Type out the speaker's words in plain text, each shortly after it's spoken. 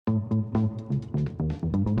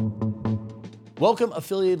Welcome,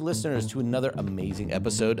 affiliated listeners, to another amazing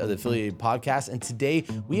episode of the Affiliated Podcast. And today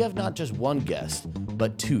we have not just one guest,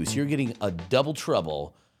 but two. So you're getting a double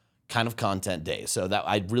trouble kind of content day. So that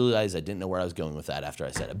I realized I didn't know where I was going with that after I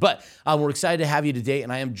said it. But we're excited to have you today.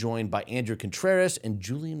 And I am joined by Andrew Contreras and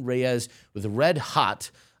Julian Reyes with Red Hot.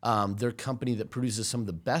 Their company that produces some of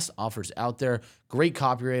the best offers out there. Great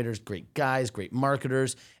copywriters, great guys, great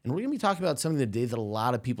marketers. And we're going to be talking about something today that a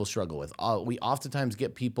lot of people struggle with. We oftentimes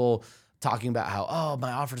get people talking about how, oh,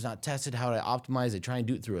 my offer's not tested. How do I optimize? They try and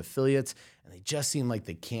do it through affiliates, and they just seem like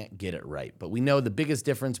they can't get it right. But we know the biggest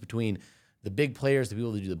difference between the big players, the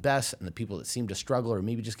people that do the best, and the people that seem to struggle or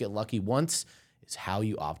maybe just get lucky once is how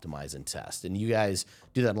you optimize and test. And you guys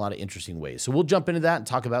do that in a lot of interesting ways. So we'll jump into that and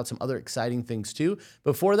talk about some other exciting things too.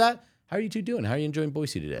 Before that, how are you two doing? How are you enjoying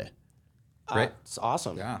Boise today? Great. It's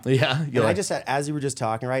awesome. Yeah. And I just had, as you were just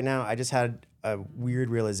talking right now, I just had a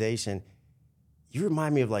weird realization. You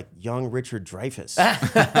remind me of like young Richard Dreyfuss.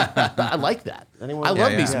 I like that. Anyone? I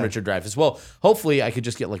love me Yeah. some Richard Dreyfuss. Well, hopefully I could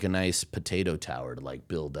just get like a nice potato tower to like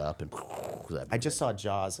build up. And I just saw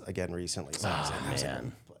Jaws again recently. So I was like,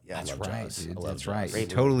 man. Yeah, That's Right, Jaws. dude. I love That's Jaws. right. You're Great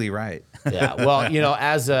totally right. Yeah, well, like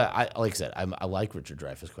I said, I like Richard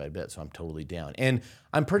Dreyfuss quite a bit, so I'm totally down. And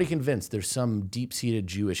I'm pretty convinced there's some deep-seated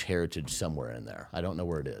Jewish heritage somewhere in there. I don't know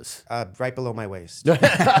where it is. right below my waist.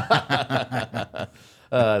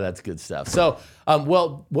 That's good stuff. So,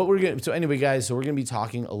 anyway, guys, so we're going to be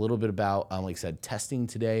talking a little bit about, like I said, testing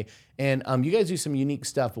today. And you guys do some unique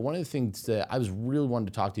stuff, but one of the things that I was really wanting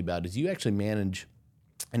to talk to you about is you actually manage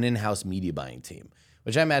an in-house media buying team,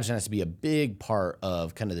 which I imagine has to be a big part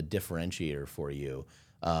of kind of the differentiator for you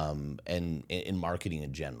and in marketing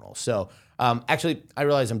in general. So actually, I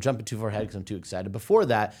realize I'm jumping too far ahead because I'm too excited. Before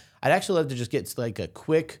that, I'd actually love to just get like a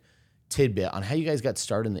quick tidbit on how you guys got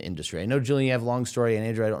started in the industry. I know, Julian, you have a long story, and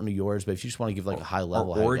Andrew, I don't know yours, but if you just want to give like a high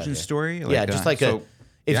level. Our origin story? Yeah, just like if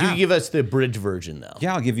you could give us the abridged version, though.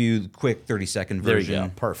 Yeah, I'll give you a quick 30-second version. There you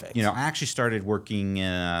go. Perfect. You know, I actually started working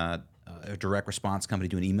in a direct response company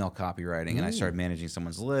doing email copywriting, and I started managing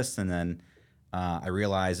someone's list, and then I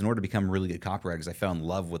realized in order to become a really good copywriter, because I fell in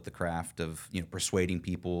love with the craft of persuading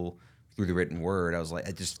people through the written word,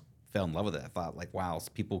 I just fell in love with it. I thought like, wow,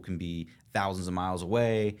 people can be thousands of miles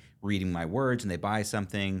away reading my words and they buy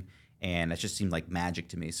something, and it just seemed like magic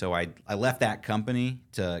to me. So I left that company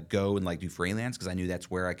to go and like do freelance because I knew that's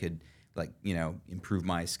where I could improve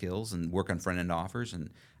my skills and work on front end offers. And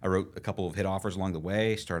I wrote a couple of hit offers along the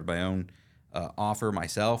way, started my own offer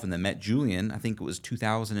myself, and then met Julian. I think it was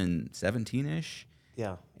 2017-ish.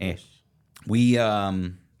 Yeah. And we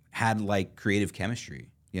had like creative chemistry.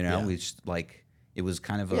 We just like. It was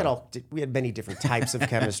kind of we had many different types of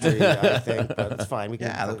chemistry, I think, but it's fine. We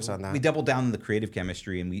can focus on that. We doubled down on the creative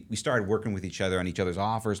chemistry, and we started working with each other on each other's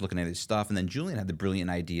offers, looking at his stuff. And then Julian had the brilliant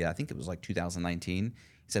idea, I think it was like 2019. He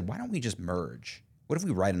said, why don't we just merge? What if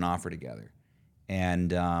we write an offer together?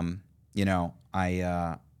 And, I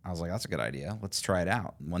was like, that's a good idea. Let's try it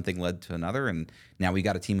out. And one thing led to another, and now we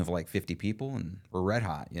got a team of like 50 people, and we're red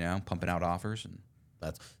hot, pumping out offers. And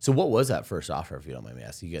so what was that first offer, if you don't mind me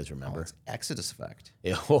asking? You guys remember? It's Exodus Effect.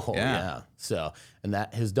 Yeah. So, and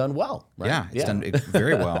that has done well, right? Yeah, it's done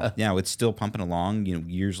very well. Yeah, it's still pumping along,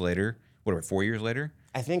 years later. What are we, 4 years later?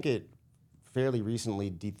 I think it fairly recently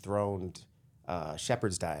dethroned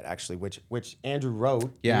Shepherd's Diet, actually, which Andrew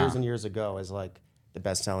wrote years and years ago as like the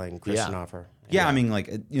best-selling Christian offer. Yeah, I mean, like,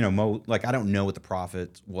 I don't know what the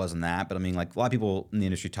profit was in that, but I mean, like, a lot of people in the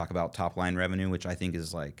industry talk about top-line revenue, which I think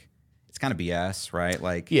is like, it's kind of BS, right?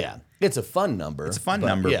 Like, yeah, it's a fun number. It's a fun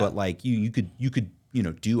number, but like you could do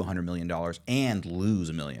 $100 million and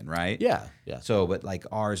lose $1 million, right? Yeah. So, but like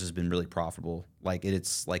ours has been really profitable. Like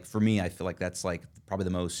it's like for me, I feel like that's like probably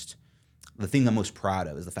the thing I'm most proud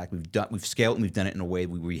of is the fact we've scaled and we've done it in a way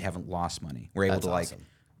where we haven't lost money. We're able to awesome.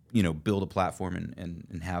 build a platform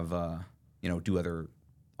and have do other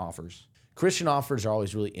offers. Christian offers are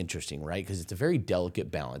always really interesting, right? Because it's a very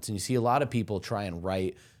delicate balance, and you see a lot of people try and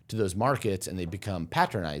write to those markets and they become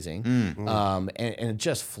patronizing, and it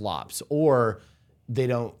just flops, or they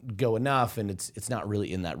don't go enough and it's not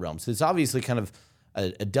really in that realm. So it's obviously kind of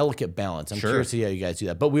a delicate balance. I'm curious to see how you guys do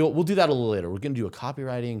that, but we'll do that a little later. We're going to do a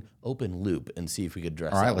copywriting open loop and see if we could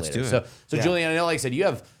address that later. Let's do it. So Julian, I know, like I said, you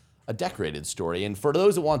have a decorated story, and for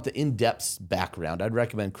those that want the in-depth background, I'd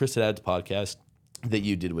recommend Chris Haddad's podcast that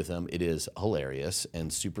you did with him. It is hilarious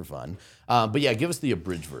and super fun. But yeah, give us the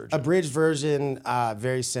abridged version. Abridged version,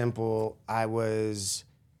 very simple. I was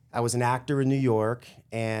an actor in New York,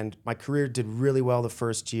 and my career did really well the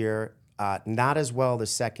first year, not as well the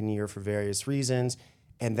second year for various reasons.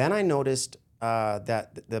 And then I noticed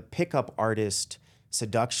that the pickup artist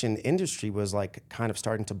seduction industry was like kind of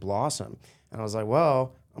starting to blossom. And I was like,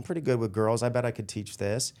 well, I'm pretty good with girls. I bet I could teach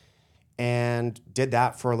this. And did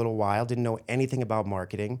that for a little while, didn't know anything about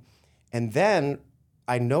marketing. And then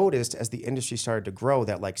I noticed as the industry started to grow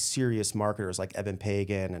that like serious marketers like Evan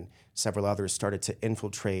Pagan and several others started to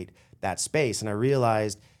infiltrate that space. And I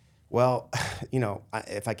realized, well,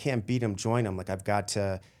 if I can't beat them, join them. Like I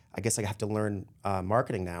guess I have to learn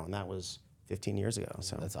marketing now. And that was 15 years ago.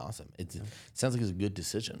 So That's awesome. It sounds like it's a good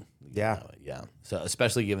decision. Yeah. Yeah. So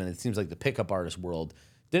especially given it seems like the pickup artist world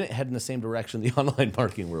didn't head in the same direction the online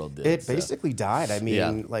marketing world did. it basically died. I mean,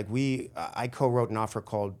 Yeah. like I co-wrote an offer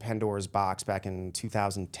called Pandora's Box back in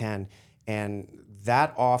 2010, and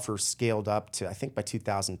that offer scaled up to, I think by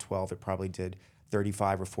 2012, it probably did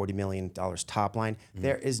 35 or $40 million top line.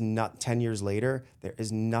 There is not 10 years later, there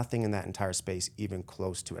is nothing in that entire space even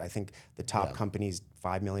close to it. I think the top company's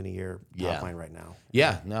 $5 million a year top line right now.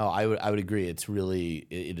 Yeah, no, I would agree. It's really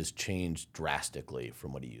it has changed drastically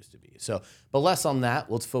from what it used to be. So, but less on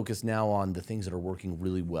that. Let's focus now on the things that are working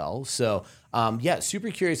really well. So, super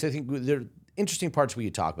curious. I think there are interesting parts we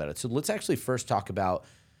could talk about it. So let's actually first talk about.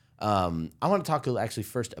 I want to talk actually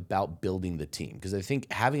first about building the team, because I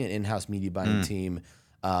think having an in-house media buying team.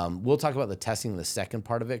 We'll talk about the testing in the second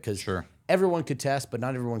part of it, because everyone could test, but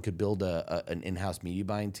not everyone could build an in-house media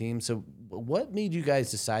buying team. So what made you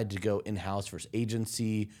guys decide to go in-house versus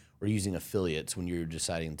agency or using affiliates when you were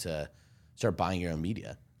deciding to start buying your own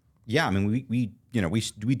media? Yeah, I mean, we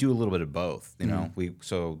do a little bit of both.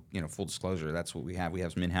 Full disclosure, that's what we have. We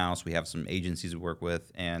have some in-house, we have some agencies we work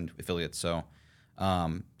with, and affiliates. So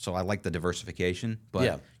I like the diversification.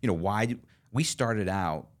 But why we started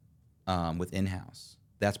out with in-house?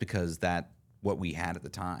 That's because what we had at the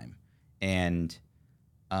time. And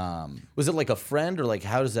was it like a friend, or like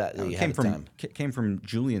how does that came from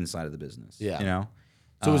Julian's side of the business? Yeah,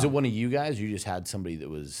 So was it one of you guys? Or you just had somebody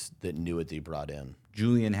that knew it that you brought in?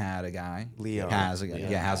 Julian had a guy. Leo has a guy.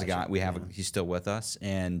 Has a guy. We have. He's still with us,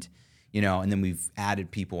 and and then we've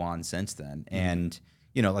added people on since then. And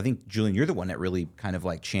I think Julian, you're the one that really kind of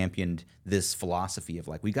like championed this philosophy of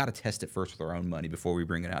like we got to test it first with our own money before we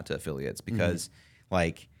bring it out to affiliates, because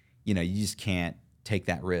you just can't take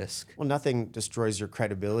that risk. Well, nothing destroys your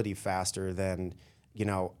credibility faster than,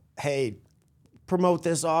 hey, promote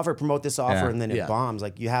this offer, and then it bombs.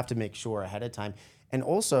 Like you have to make sure ahead of time. And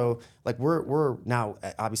also, like we're now,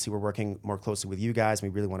 obviously we're working more closely with you guys. We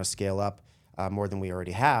really want to scale up more than we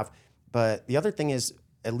already have. But the other thing is,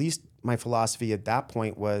 at least my philosophy at that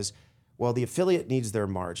point was, well, the affiliate needs their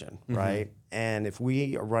margin, right? And if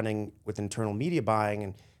we are running with internal media buying,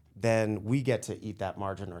 and then we get to eat that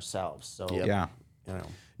margin ourselves. So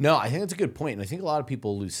No, I think that's a good point, and I think a lot of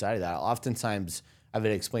people lose sight of that. Oftentimes, I've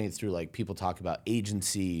been explaining it through like people talk about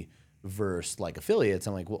agency versus like affiliates.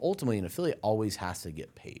 I'm like, well, ultimately, an affiliate always has to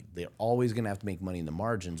get paid. They're always going to have to make money in the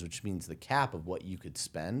margins, which means the cap of what you could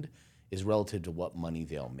spend is relative to what money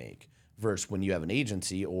they'll make. Versus when you have an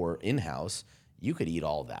agency or in-house, you could eat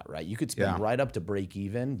all of that, right? You could spend right up to break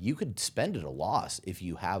even. You could spend at a loss if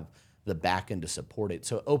you have the back end to support it.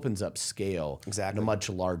 So it opens up scale in a much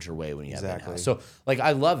larger way when you have in-house. So like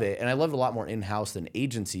I love it, and I love it a lot more in-house than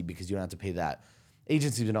agency, because you don't have to pay that.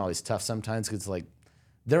 Agency's been always tough sometimes, because like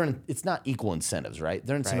it's not equal incentives, right?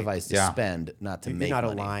 They're incentivized to spend, not to make not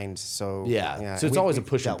money. aligned. So so it's always a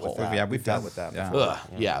push and pull. We've dealt with that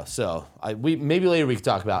before. So maybe later we can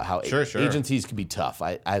talk about how Sure. agencies can be tough.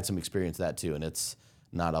 I had some experience with that too, and it's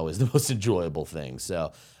not always the most enjoyable thing.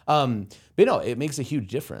 So, but no, it makes a huge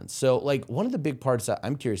difference. So like one of the big parts that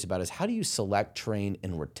I'm curious about is how do you select, train,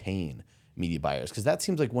 and retain media buyers? Because that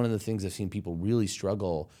seems like one of the things I've seen people really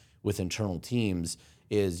struggle with internal teams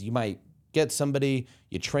is you might get somebody,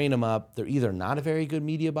 you train them up, they're either not a very good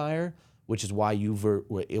media buyer, which is why you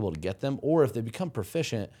were able to get them, or if they become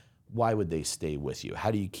proficient, why would they stay with you? How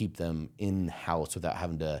do you keep them in-house without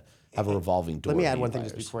having to have a revolving door? Let me add one thing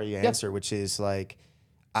just before you answer, which is like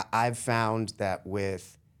I've found that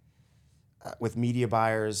with media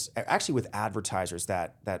buyers, actually with advertisers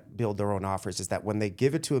that build their own offers, is that when they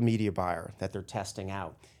give it to a media buyer that they're testing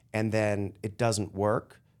out and then it doesn't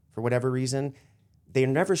work for whatever reason, they're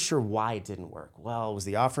never sure why it didn't work. Well, was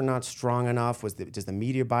the offer not strong enough? Does the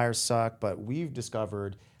media buyer suck? But we've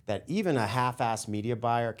discovered that even a half-assed media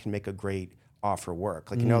buyer can make a great offer work.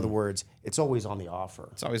 Like in other words, it's always on the offer.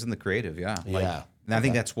 It's always in the creative, And I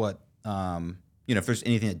think that's what if there's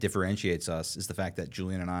anything that differentiates us is the fact that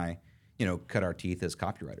Julian and I, cut our teeth as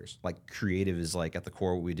copywriters. Like creative is like at the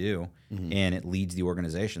core of what we do, and it leads the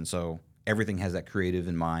organization. So everything has that creative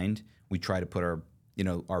in mind. We try to put our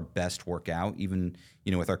best work out, even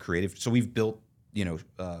with our creative. So we've built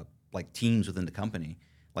like teams within the company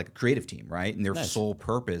like a creative team, right? And their Nice. sole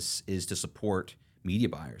purpose is to support media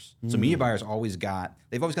buyers. So media buyers they've always got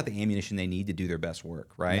the ammunition they need to do their best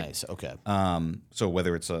work, right? Nice. Okay. So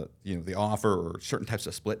whether it's the offer or certain types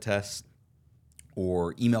of split tests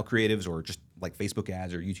or email creatives or just like Facebook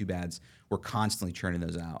ads or YouTube ads, we're constantly churning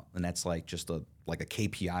those out, and that's like just a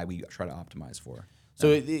KPI we try to optimize for. So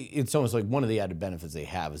it's almost like one of the added benefits they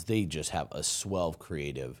have is they just have a swell of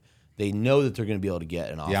creative. They know that they're going to be able to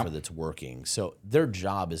get an offer that's working. So their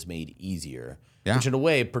job is made easier, which in a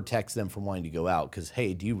way protects them from wanting to go out because,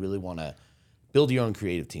 hey, do you really want to build your own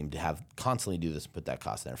creative team to have constantly do this and put that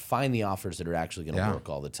cost in there? Find the offers that are actually going to work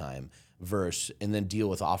all the time and then deal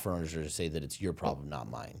with offer owners to say that it's your problem, not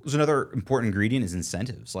mine. There's another important ingredient is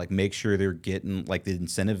incentives. Like make sure they're getting like the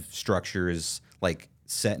incentive structure is like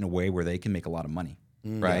set in a way where they can make a lot of money,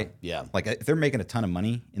 right? Yeah. Like if they're making a ton of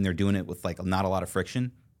money and they're doing it with like not a lot of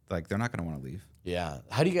friction, like they're not going to want to leave. Yeah.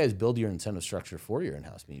 How do you guys build your incentive structure for your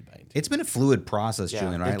in-house media buying team? It's been a fluid process,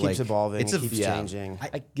 Julian, right? It keeps evolving. It keeps yeah. changing.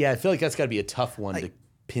 I feel like that's got to be a tough one to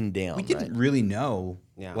pin down. We didn't really know,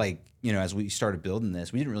 Yeah. like, as we started building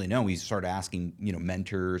this, we didn't really know. We started asking,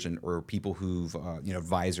 mentors or people who've,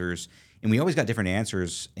 advisors, and we always got different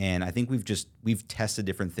answers. And I think we've tested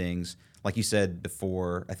different things. Like you said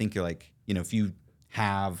before, I think you're like, if you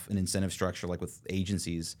have an incentive structure like with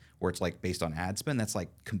agencies where it's like based on ad spend, that's like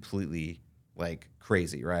completely like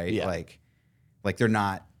crazy, right? Yeah. Like they're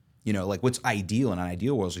not, like what's ideal in an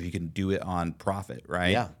ideal world is if you can do it on profit,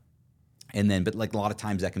 right? Yeah. And then, but like a lot of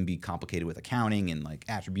times that can be complicated with accounting and like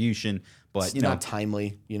attribution. But It's not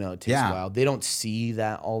timely. It takes a while. They don't see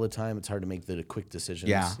that all the time. It's hard to make the quick decisions.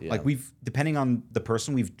 Yeah. Like depending on the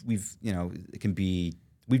person, we've it can be,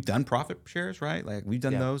 we've done profit shares, right? Like we've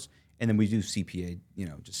done those, and then we do CPA,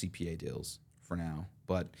 just CPA deals for now.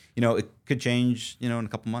 But it could change, in a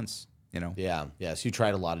couple months. Yeah. So you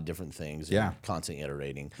tried a lot of different things. Yeah. Constantly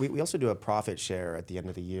iterating. We also do a profit share at the end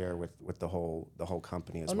of the year with the whole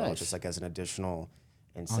company as well, nice. just like as an additional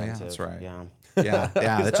incentive. That's right. Yeah. Yeah.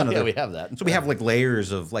 That's another. Yeah, we have that. So we have like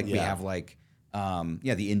layers of like we Yeah. have like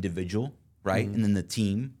the individual, right, and then the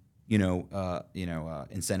team,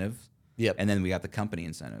 incentive. Yep. And then we got the company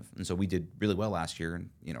incentive, and so we did really well last year, and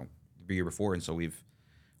the year before, and so we've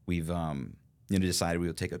decided we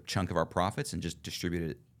will take a chunk of our profits and just distribute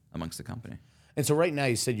it amongst the company. And so right now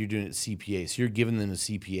you said you're doing it CPA. So you're giving them a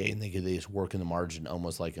CPA and they just work in the margin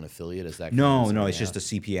almost like an affiliate. Is that No, it's just a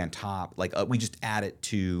CPA on top. Like we just add it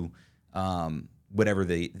to whatever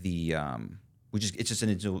it's just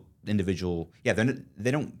an individual. Yeah,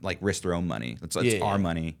 they don't like risk their own money. It's our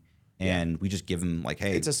money, and we just give them like,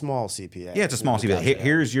 hey, It's a small CPA. yeah, it's a small CPA.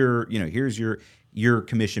 Here's your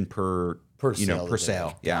commission per sale. per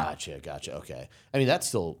sale. Yeah. Gotcha. Okay. I mean,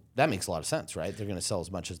 that makes a lot of sense, right? They're going to sell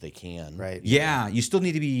as much as they can. Right. Yeah, you still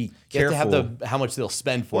need to be You careful. have to have how much they'll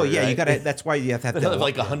spend for well, it. yeah, right? you gotta. That's why you have to have They that. have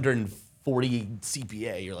like 140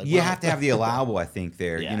 CPA. You're like, You well, have to have the allowable, I think,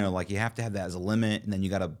 there. Yeah. Like you have to have that as a limit, and then you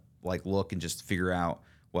got to like look and just figure out,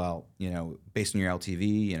 well, based on your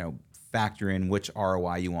LTV, factor in which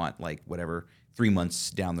ROI you want, like whatever, 3 months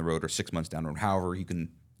down the road or 6 months down the road, however you can,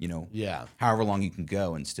 however long you can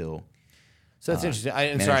go and still. So that's interesting.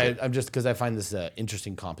 I'm just because I find this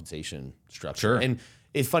interesting compensation structure. Sure. And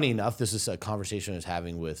it's funny enough, this is a conversation I was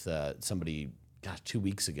having with somebody, 2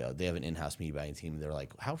 weeks ago. They have an in-house media buying team. They're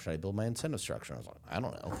like, how should I build my incentive structure? And I was like, I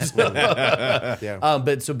don't know. Yeah.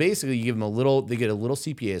 But so basically you give them they get a little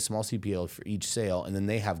CPA, a small CPA for each sale. And then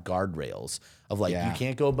they have guardrails of like, you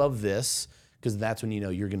can't go above this, because that's when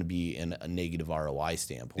you're going to be in a negative ROI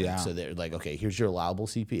standpoint. Yeah. So they're like, okay, here's your allowable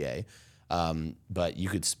CPA. But you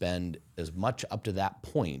could spend as much up to that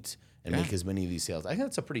point and make as many of these sales. I think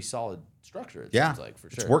that's a pretty solid structure. It seems like for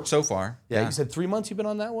sure. It's worked so far. Yeah, you said 3 months you've been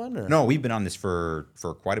on that one, or No, we've been on this for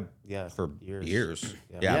quite years.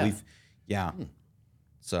 Yeah.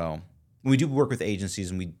 So we do work with agencies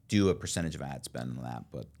and we do a percentage of ad spend on that,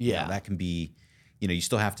 but that can be, you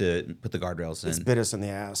still have to put the guardrails in. It's bit us in the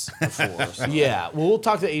ass before. So. Yeah, well, we'll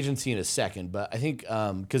talk to the agency in a second, but I think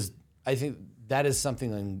because I think that is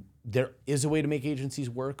something there is a way to make agencies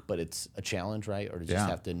work, but it's a challenge, right? Or to just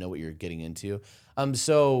have to know what you're getting into.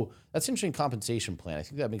 So that's an interesting compensation plan. I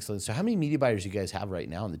think that makes sense. So how many media buyers do you guys have right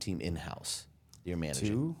now on the team in-house that you're managing?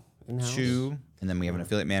 2 in-house. 2, and then we have an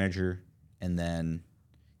affiliate manager, and then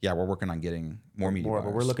we're working on getting more media buyers.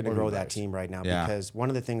 But we're looking to grow media that buyers. team right now Yeah. because one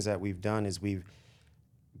of the things that we've done is we've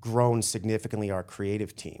grown significantly our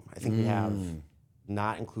creative team. I think we have,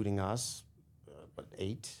 not including us,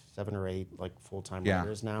 7 or 8 like full-time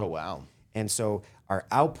writers now. Oh, wow. And so our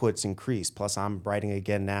outputs increase. Plus, I'm writing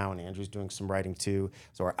again now, and Andrew's doing some writing too.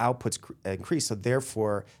 So our outputs increase. So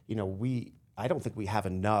therefore, I don't think we have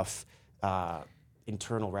enough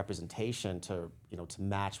internal representation to to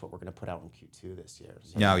match what we're going to put out in Q2 this year.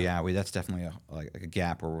 So, No, yeah, that's definitely like a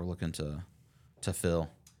gap where we're looking to fill.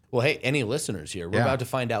 Well, hey, any listeners here, we're Yeah. about to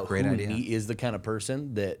find out Great who idea. is the kind of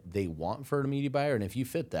person that they want for a media buyer. And if you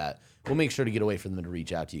fit that, we'll make sure to get away from them to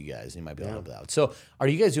reach out to you guys. You might be able to help out. So are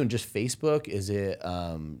you guys doing just Facebook? Is it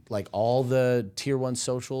like all the tier 1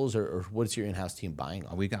 socials or what's your in-house team buying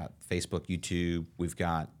on? We got Facebook, YouTube. We've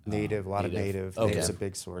got native, a lot of native. Okay. Native's a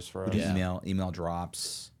big source for us. email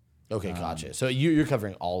drops. Okay, gotcha. So you're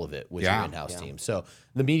covering all of it with your in-house team. So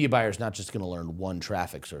the media buyer is not just going to learn one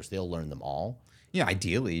traffic source; they'll learn them all. Yeah,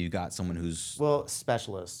 ideally, you got someone who's Well,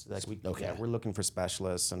 specialists. Like we're looking for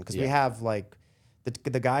specialists, and because we have like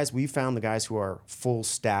the guys we found, the guys who are full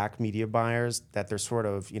stack media buyers, that they're sort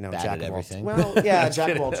of Bad jack at of all. everything. Well, yeah,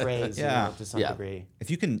 jack of all trades. Yeah. To some Yeah. degree. if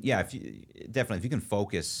you can, if you can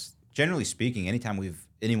focus. Generally speaking, anytime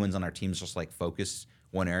anyone's on our teams just like focus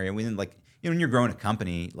one area, we then like when you're growing a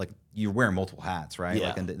company, like you're wearing multiple hats, right? Yeah.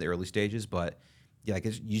 Like in the early stages, but like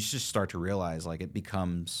you just start to realize like it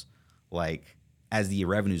becomes like as the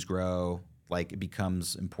revenues grow, like it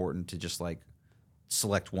becomes important to just like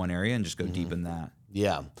select one area and just go deep in that.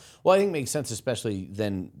 Yeah. Well, I think it makes sense, especially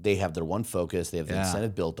then they have their one focus, they have the Yeah.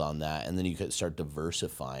 incentive built on that, and then you could start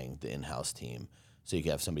diversifying the in-house team. So you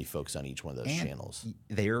can have somebody focus on each one of those channels.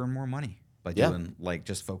 They earn more money by Yeah. doing like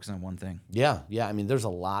just focusing on one thing. Yeah. Yeah. I mean, there's a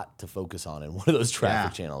lot to focus on in one of those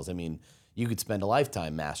traffic channels. I mean, you could spend a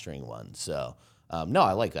lifetime mastering one. So, no,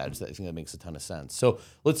 I like that. I think that makes a ton of sense. So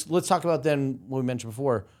let's talk about then what we mentioned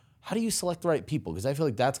before. How do you select the right people? Because I feel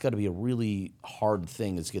like that's got to be a really hard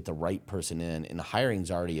thing is to get the right person in, and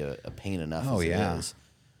hiring's already a pain enough as it is.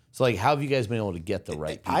 So, like, how have you guys been able to get the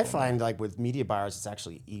right people? I find like with media buyers, it's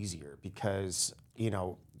actually easier because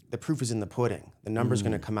the proof is in the pudding. The number's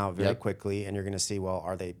going to come out very quickly, and you're going to see, well,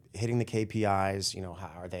 are they hitting the KPIs?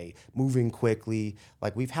 How are they moving quickly?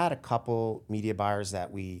 Like we've had a couple media buyers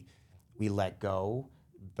that we let go,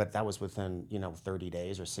 but that was within 30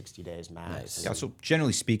 days or 60 days max. Nice. Yeah. So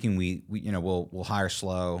generally speaking, we'll hire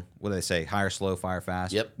slow. What do they say? Hire slow, fire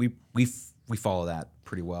fast. Yep. We follow that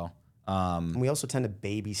pretty well. And we also tend to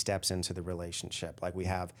baby steps into the relationship. Like we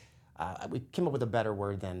have, we came up with a better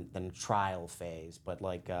word than trial phase, but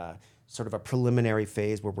like sort of a preliminary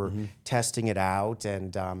phase where we're testing it out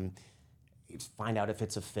and find out if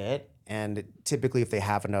it's a fit. And typically, if they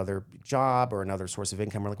have another job or another source of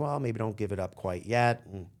income, we're like, well, maybe don't give it up quite yet.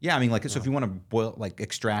 And Yeah, I mean, like, so if you want to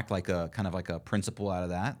extract like a kind of like a principle out of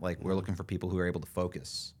that, like we're looking for people who are able to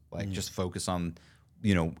focus, like just focus on,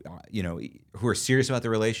 who are serious about the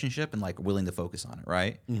relationship and like willing to focus on it,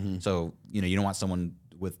 right? So you don't want someone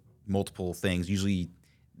with multiple things. Usually,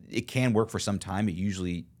 it can work for some time, but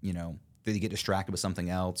usually, they get distracted with something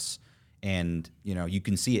else, and you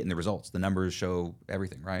can see it in the results. The numbers show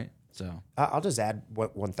everything, right? So I'll just add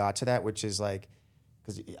one thought to that, which is like,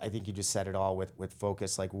 because I think you just said it all with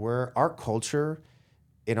focus. Like our culture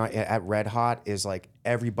at Red Hot is like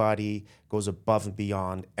everybody goes above and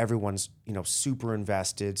beyond. Everyone's super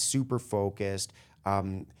invested, super focused.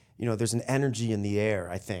 There's an energy in the air,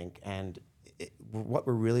 I think, and what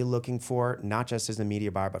we're really looking for, not just as a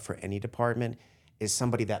media buyer, but for any department, is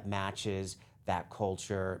somebody that matches that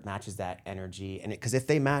culture, matches that energy, and because if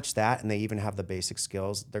they match that and they even have the basic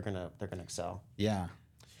skills, they're gonna excel. yeah.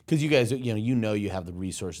 Because you guys, you have the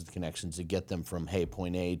resources, the connections to get them from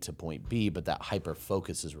point A to point B, but that hyper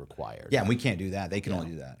focus is required. Yeah, and we can't do that. They can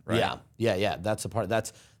only do that, right? Yeah. That's the part.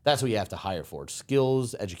 That's what you have to hire for.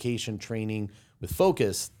 Skills, education, training. With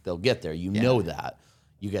focus, they'll get there. You know that.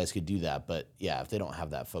 You guys could do that, but yeah, if they don't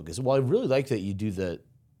have that focus, well, I really like that you do the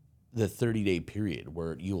 30-day period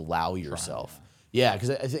where you allow yourself. Yeah, because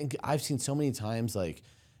I think I've seen so many times, like,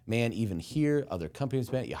 man, even here, other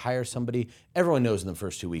companies, man, you hire somebody, everyone knows in the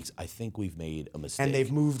first 2 weeks, I think we've made a mistake. And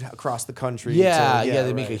they've moved across the country.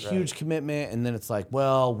 They make a huge commitment, and then it's like,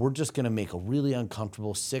 well, we're just going to make a really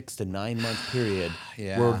uncomfortable 6 to 9 month period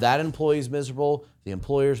where that employee's miserable, the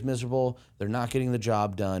employer's miserable, they're not getting the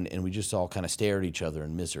job done, and we just all kind of stare at each other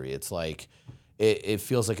in misery. It's like, it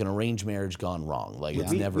feels like an arranged marriage gone wrong. Like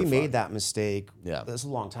it's never we fun. made that mistake. Yeah. This is a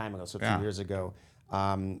long time ago, so a few years ago,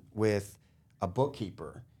 with a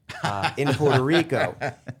bookkeeper in Puerto Rico,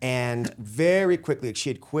 and very quickly she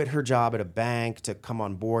had quit her job at a bank to come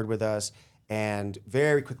on board with us, and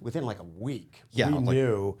very quick, within like a week, we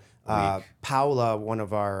knew. Paula, one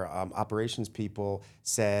of our operations people,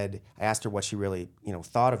 said, I asked her what she really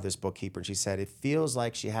thought of this bookkeeper, and she said it feels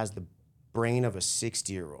like she has the brain of a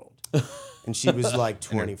 60-year-old. And she was like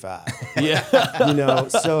 25. Yeah.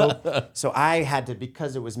 So I had to,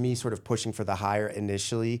 because it was me sort of pushing for the hire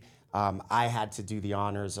initially, I had to do the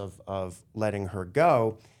honors of letting her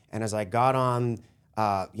go. And as I got on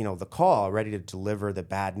the call, ready to deliver the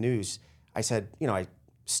bad news, I said, I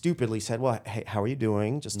stupidly said, well, hey, how are you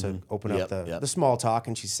doing? Just to open up the small talk.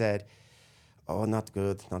 And she said, oh, not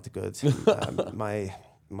good, not good.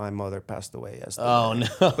 My mother passed away yesterday. Oh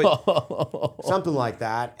no. Something like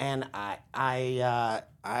that. And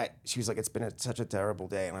she was like, it's been such a terrible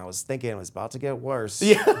day. And I was thinking it was about to get worse.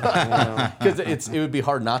 Yeah. Because it would be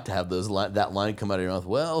hard not to have that line come out of your mouth.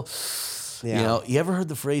 Well, you ever heard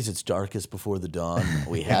the phrase, it's darkest before the dawn?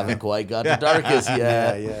 We haven't quite got to darkest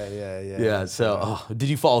yet. Yeah. So did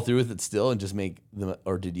you follow through with it still and just make them,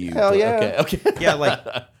 or did you? Hell yeah. Okay. Yeah,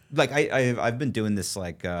 like I've been doing this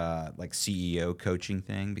like CEO coaching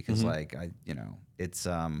thing because it's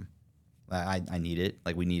I need it,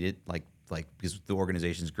 like we need it, like because the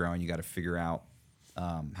organization's growing, you got to figure out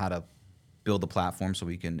how to build the platform so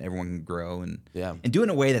everyone can grow and do it in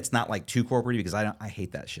a way that's not like too corporate, because I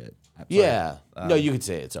hate that shit. No, you could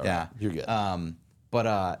say it's all right. You're good.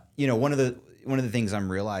 But one of the things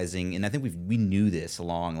I'm realizing, and I think we knew this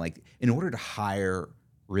along, like in order to hire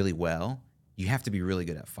really well, you have to be really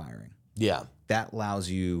good at firing. Yeah. That allows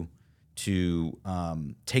you to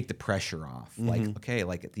take the pressure off. Like, okay,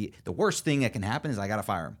 like the worst thing that can happen is I got to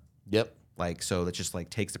fire him. Yep. Like, so that just like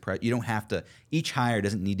takes the pressure. You don't have to, each hire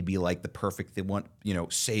doesn't need to be like the perfect,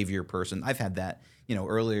 savior person. I've had that,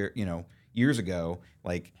 earlier, years ago,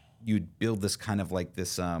 like you'd build this kind of like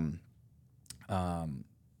this,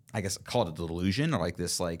 I guess call it a delusion or like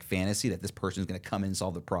this like fantasy that this person is going to come in and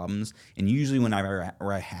solve the problems. And usually when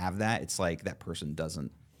I have that, it's like that person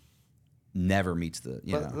never meets the,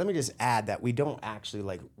 Let me just add that we don't actually,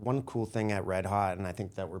 like, one cool thing at Red Hot, and I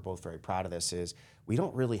think that we're both very proud of this, is we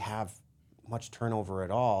don't really have much turnover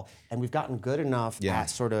at all. And we've gotten good enough at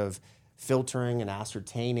sort of filtering and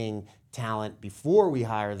ascertaining talent before we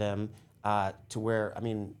hire them to where,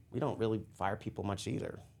 we don't really fire people much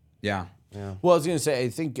either. Yeah. Well, I was going to say, I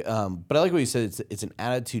think, but I like what you said. It's an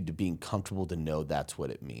attitude to being comfortable to know that's what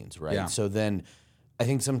it means, right? Yeah. So then I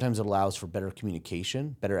think sometimes it allows for better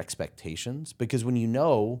communication, better expectations, because when you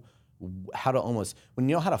know how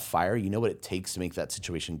to fire, you know what it takes to make that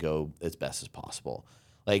situation go as best as possible.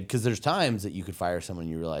 Like, because there's times that you could fire someone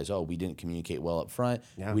and you realize, oh, we didn't communicate well up front.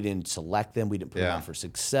 Yeah. We didn't select them. We didn't put them on for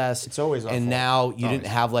success. It's always our fault. Now you didn't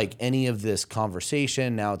have like any of this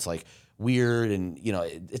conversation. Now it's like weird, and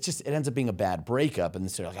it ends up being a bad breakup, and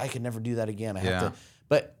they're like, I could never do that again. I have to.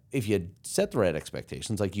 But if you set the right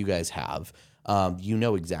expectations, like you guys have, you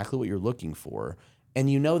know exactly what you're looking for, and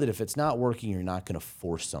you know that if it's not working, you're not going to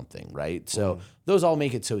force something, right? So those all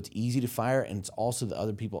make it so it's easy to fire, and it's also that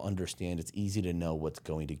other people understand it's easy to know what's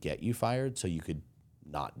going to get you fired, so you could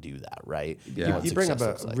not do that, right? Yeah. You bring up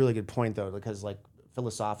a really good point, though, because like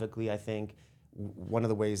philosophically, I think one of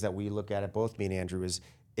the ways that we look at it, both me and Andrew, is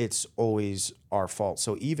it's always our fault.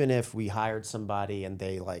 So even if we hired somebody and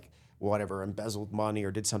they embezzled money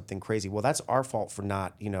or did something crazy, well, that's our fault for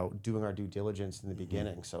not, doing our due diligence in the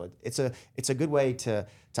beginning. So it's a good way to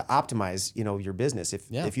optimize, your business.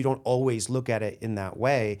 If you don't always look at it in that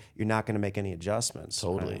way, you're not going to make any adjustments.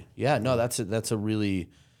 Totally. Right? Yeah. No, that's a really.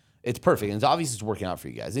 It's perfect. And it's obvious it's working out for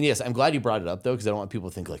you guys. And yes, I'm glad you brought it up, though, because I don't want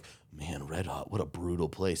people to think like, man, Red Hot, what a brutal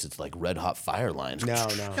place. It's like Red Hot fire lines. No.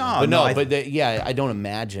 I don't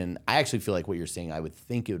imagine. I actually feel like what you're saying, I would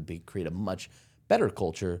think it would create a much better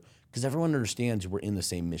culture because everyone understands we're in the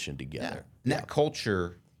same mission together. Yeah. And that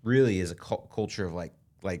culture really is a culture of like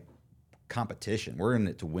competition. We're in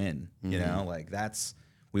it to win, we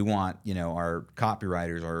want, our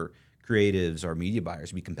copywriters, our creatives, our media buyers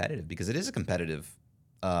to be competitive, because it is a competitive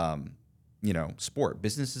sport.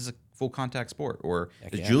 Business is a full contact sport, or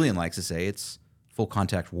as Julian likes to say, it's full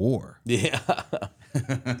contact war. Yeah.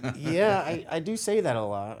 Yeah, I do say that a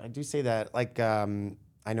lot. I do say that, like,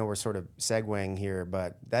 I know we're sort of segueing here,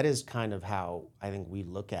 but that is kind of how I think we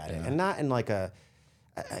look at it, and not in like a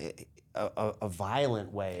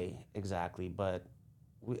violent way exactly, but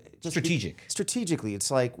just strategically.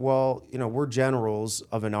 It's like, well, we're generals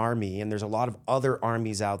of an army, and there's a lot of other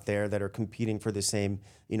armies out there that are competing for the same,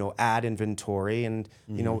 ad inventory, and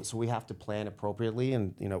so we have to plan appropriately,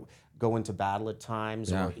 and go into battle at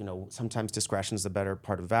times, or sometimes discretion is the better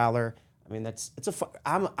part of valor. I mean,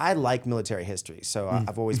 I like military history, so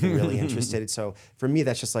I've always been really interested. So for me,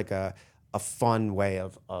 that's just like a fun way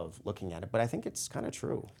of looking at it. But I think it's kind of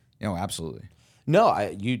true. Absolutely. No,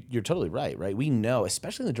 you're totally right. We know,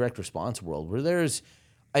 especially in the direct response world, where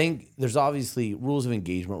I think there's obviously rules of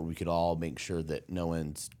engagement where we could all make sure that no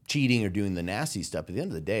one's cheating or doing the nasty stuff. At the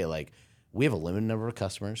end of the day, like, we have a limited number of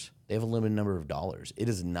customers. They have a limited number of dollars. It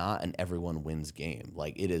is not an everyone wins game.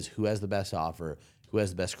 Like, it is who has the best offer, who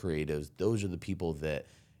has the best creatives. Those are the people that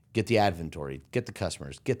get the inventory, get the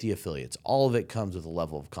customers, get the affiliates. All of it comes with a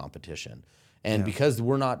level of competition. And because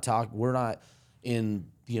we're not in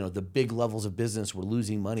the big levels of business where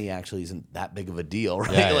losing money actually isn't that big of a deal,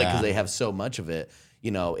 right? Yeah, Because they have so much of it.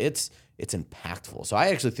 It's impactful. So I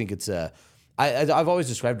actually think it's I've always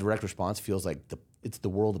described direct response feels like it's the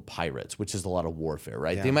world of pirates, which is a lot of warfare,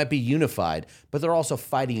 right? Yeah. They might be unified, but they're also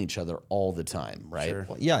fighting each other all the time, right? Sure.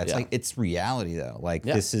 Well, it's like it's reality though. Like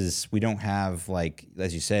Yeah. we don't have like,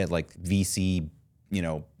 as you said, like VC,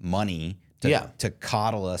 money to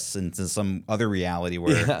coddle us into some other reality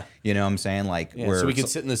where you know what I'm saying, like where so we can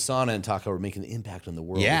sit in the sauna and talk how we're making the impact on the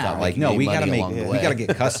world. yeah, without like making no, any we money gotta along the way. we gotta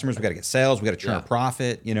get customers, we gotta get sales, we gotta turn Yeah. a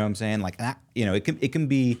profit. You know what I'm saying? Like that, it can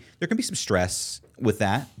be there can be some stress with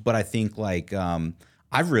that, but I think like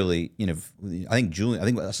I've really, I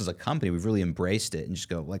think us as a company, we've really embraced it and just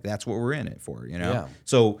go like that's what we're in it for, Yeah.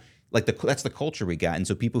 So like that's the culture we got, and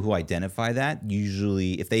so people who identify that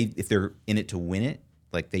usually, if they're in it to win it,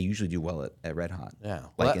 like they usually do well at Red Hot. Yeah.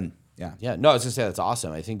 Like Well, yeah. Yeah, no, I was gonna say that's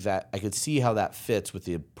awesome. I think that I could see how that fits with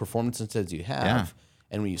the performance incentives you have, Yeah.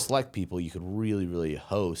 and when you select people, you could really, really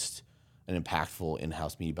host an impactful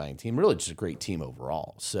in-house media buying team. Really, just a great team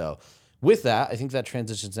overall. So, with that, I think that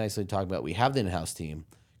transitions nicely to talking about we have the in-house team,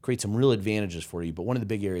 create some real advantages for you. But one of the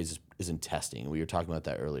big areas is in testing. We were talking about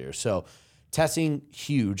that earlier. So, testing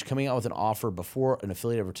huge, coming out with an offer before an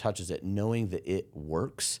affiliate ever touches it, knowing that it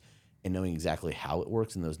works and knowing exactly how it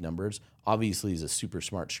works in those numbers, obviously is a super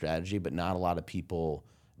smart strategy, but not a lot of people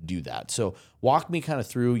do that. So walk me kind of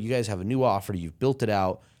through, you guys have a new offer, you've built it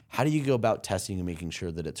out. How do you go about testing and making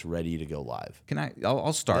sure that it's ready to go live?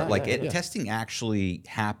 I'll start. Yeah, Testing actually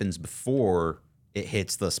happens before it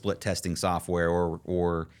hits the split testing software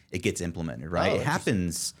or it gets implemented, right? Oh, It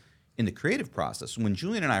happens in the creative process. When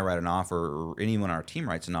Julian and I write an offer, or anyone on our team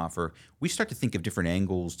writes an offer, we start to think of different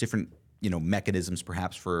angles, different mechanisms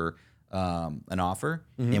perhaps for an offer,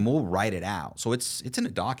 and we'll write it out. So it's in a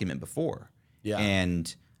document before,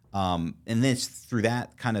 and then it's through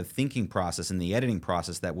that kind of thinking process and the editing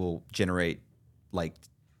process that will generate like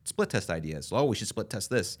split test ideas. Oh, we should split test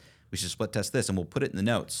this. We should split test this, and we'll put it in the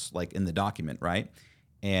notes, like in the document, right?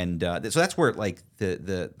 And so that's where like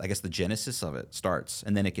the I guess the genesis of it starts,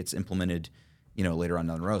 and then it gets implemented, later on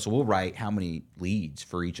down the road. So we'll write how many leads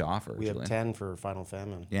for each offer. We have 10 for Final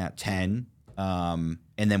Famine. Yeah, 10. And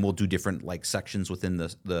then we'll do different like sections within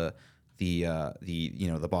the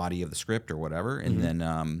body of the script or whatever, and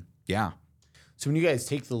then So when you guys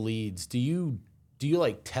take the leads, do you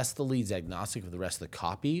like test the leads agnostic of the rest of the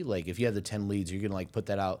copy? Like if you have the 10 leads, you're gonna like put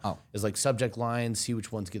that out as like subject lines, see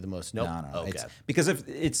which ones get the most. Nope. No. Okay. Because if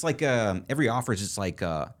it's like every offer is just like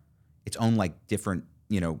its own like different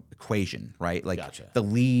equation, right? Like Gotcha. the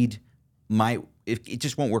lead might it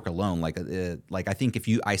just won't work alone. Like I think if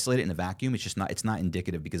you isolate it in a vacuum, it's not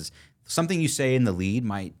indicative, because something you say in the lead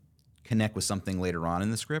might connect with something later on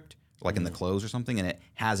in the script, like in the close or something, and it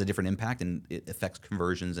has a different impact and it affects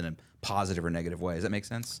conversions in a positive or negative way. Does that make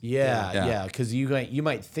sense? Yeah. Because you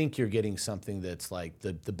might think you're getting something that's like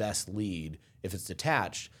the best lead if it's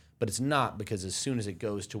detached, but it's not, because as soon as it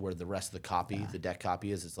goes to where the rest of the copy, the deck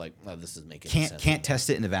copy is, it's like, oh, this is making sense. Can't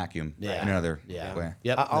test it in a vacuum. Yeah. In another Yeah. way.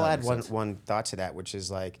 Yep. I'll No, add makes one sense. one thought to that, which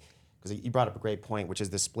is like, because you brought up a great point, which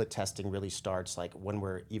is the split testing really starts like when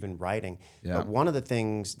we're even writing. Yeah. But one of the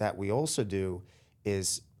things that we also do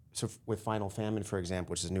is, so with Final Famine, for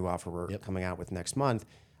example, which is a new offer we're coming out with next month,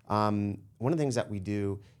 one of the things that we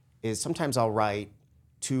do is sometimes I'll write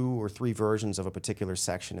 2 or 3 versions of a particular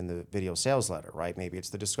section in the video sales letter, right? Maybe it's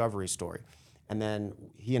the discovery story. And then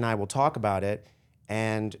he and I will talk about it,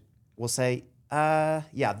 and we'll say,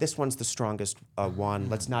 this one's the strongest one.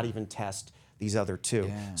 Let's not even test these other 2.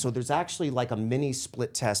 Yeah. So there's actually like a mini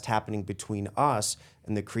split test happening between us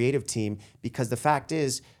and the creative team, because the fact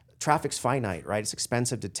is, traffic's finite, right? It's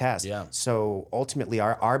expensive to test. Yeah. So ultimately,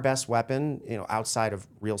 our best weapon, outside of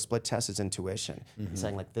real split tests, is intuition.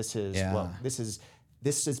 Saying like, this is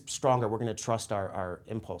stronger. We're going to trust our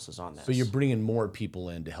impulses on this. So you're bringing more people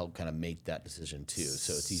in to help kind of make that decision too.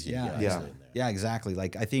 So it's easy to get Yeah. isolated in there. Yeah, exactly.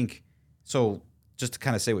 Like I think so. Just to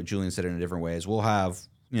kind of say what Julian said in a different way is we'll have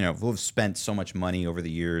spent so much money over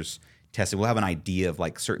the years testing. We'll have an idea of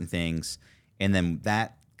like certain things, and then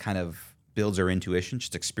that kind of builds our intuition,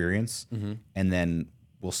 just experience, and then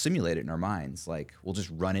we'll simulate it in our minds. Like we'll just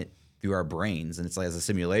run it through our brains, and it's like as a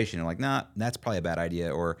simulation. And like, nah, that's probably a bad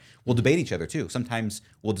idea. Or we'll debate each other too. Sometimes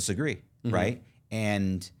we'll disagree, right?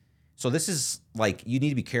 And so this is like, you need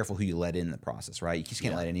to be careful who you let in the process, right? You just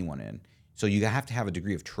can't let anyone in. So you have to have a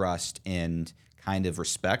degree of trust and kind of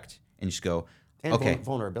respect, and just go, And okay,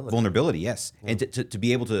 vulnerability. vulnerability, yes, and to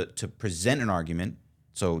be able to present an argument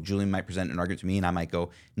So Julian might present an argument to me, and I might go,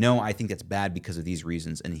 no, I think that's bad because of these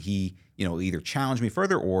reasons. And he, either challenge me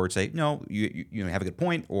further or say, no, you have a good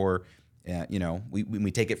point, or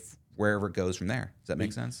we take it wherever it goes from there. Does that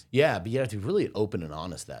make sense? Yeah, but you have to be really open and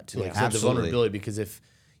honest that too. Like, Yeah, the vulnerability, because if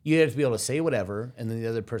you have to be able to say whatever, and then the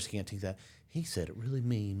other person can't take that. He said it really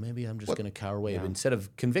mean. Maybe I'm just going to cower away instead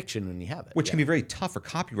of conviction when you have it. Which can be very tough for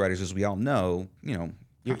copywriters, as we all know.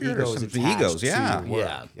 Your ego is attached egos, to yeah. your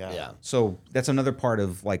work. Yeah. So that's another part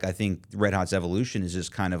of like I think Red Hot's evolution is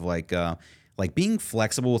just kind of like being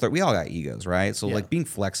flexible with it. We all got egos, right? So like being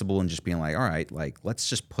flexible and just being like, all right, like let's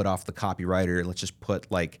just put off the copywriter. Let's just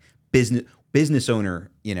put like business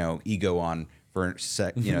owner, ego on for a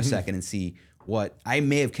second and see what I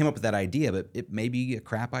may have come up with that idea, but it may be a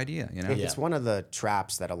crap idea. It's one of the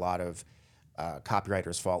traps that a lot of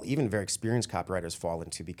copywriters even very experienced copywriters fall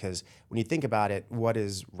into, because when you think about it, what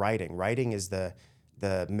is writing? Writing is the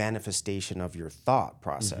manifestation of your thought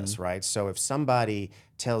process, right? So if somebody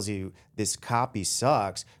tells you this copy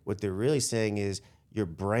sucks, what they're really saying is your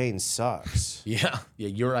brain sucks. Yeah.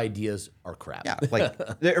 Your ideas are crap. Yeah, like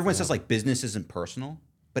everyone says like business isn't personal,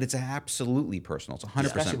 but it's absolutely personal. It's 100%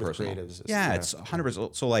 Especially with personal. creatives. Yeah, it's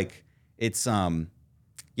 100%. So like it's I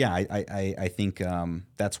think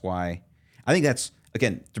that's why I think that's,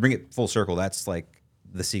 again, to bring it full circle, that's like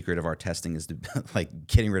the secret of our testing is to like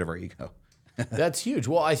getting rid of our ego. That's huge.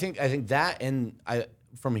 Well, I think that, and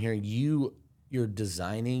from hearing you're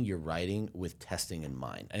designing, you're writing with testing in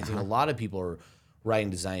mind. And I think a lot of people are writing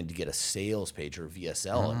design to get a sales page or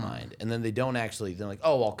VSL in mind, and then they're like,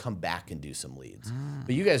 oh, I'll come back and do some leads.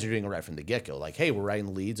 But you guys are doing it right from the get go. Like, hey, we're writing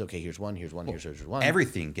the leads. Okay, here's one. Here's one. Here's one.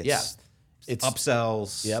 Everything gets It's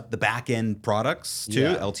upsells. Yep. The back end products too.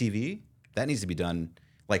 Yeah. LTV that needs to be done.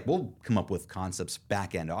 Like we'll come up with concepts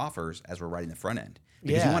back end offers as we're writing the front end.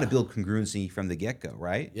 Because you want to build congruency from the get-go,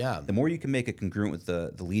 right? Yeah. The more you can make it congruent with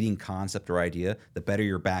the leading concept or idea, the better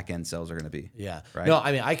your back-end sales are going to be. Yeah. Right? No,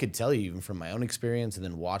 I mean, I could tell you even from my own experience and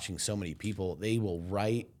then watching so many people, they will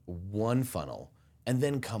write one funnel and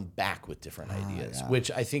then come back with different ideas, which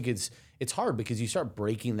I think it's hard because you start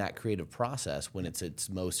breaking that creative process when it's its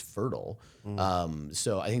most fertile.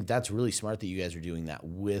 So I think that's really smart that you guys are doing that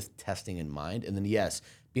with testing in mind. And then, yes,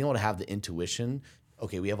 being able to have the intuition.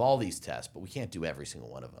 Okay, we have all these tests, but we can't do every single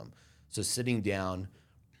one of them. So sitting down,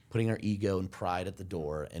 putting our ego and pride at the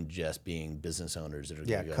door, and just being business owners that are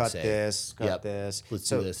going to go cut say, this, cut this. Let's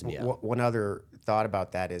do this. And one other thought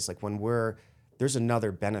about that is like there's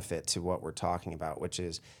another benefit to what we're talking about, which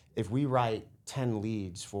is if we write 10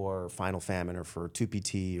 leads for Final Famine or for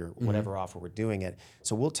 2PT or whatever offer we're doing it,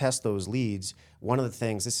 so we'll test those leads. One of the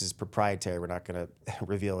things, this is proprietary, we're not going to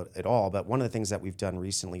reveal it at all, but one of the things that we've done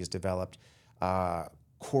recently is developed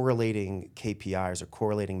correlating KPIs or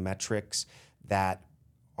correlating metrics that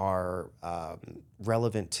are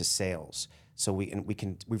relevant to sales. So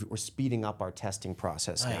we're speeding up our testing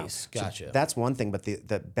process now. Nice, gotcha. So that's one thing, but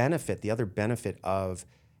the other benefit of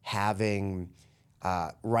having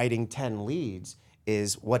writing 10 leads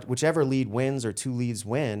is whichever lead wins or 2 leads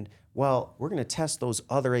win. Well, we're going to test those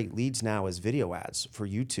other 8 leads now as video ads for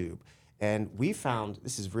YouTube, and we found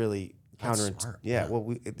this is really counterintuitive. Yeah,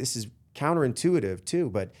 well, this is counterintuitive too,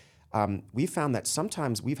 but we found that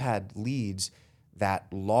sometimes we've had leads that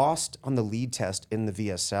lost on the lead test in the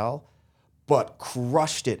VSL, but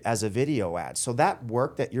crushed it as a video ad. So that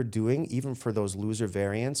work that you're doing, even for those loser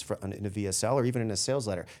variants in a VSL or even in a sales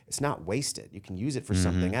letter, it's not wasted. You can use it for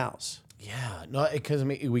something else. Yeah, no, because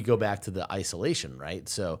we go back to the isolation, right?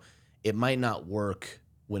 So it might not work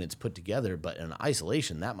when it's put together, but in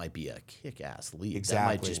isolation, that might be a kick-ass lead.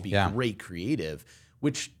 Exactly. That might just be great creative,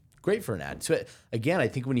 which great for an ad. So again, I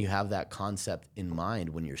think when you have that concept in mind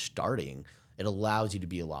when you're starting, it allows you to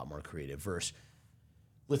be a lot more creative versus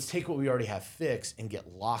let's take what we already have fixed and get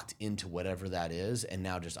locked into whatever that is and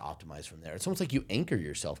now just optimize from there. It's almost like you anchor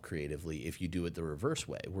yourself creatively if you do it the reverse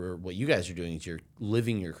way, where what you guys are doing is you're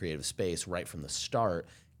living your creative space right from the start,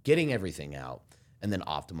 getting everything out, and then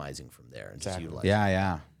optimizing from there and just utilizing.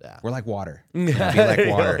 Yeah. We're like water. Be like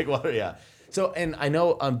water. Like water, yeah. So, and I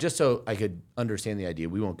know, just so I could understand the idea,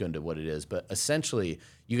 we won't go into what it is, but essentially,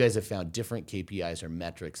 you guys have found different KPIs or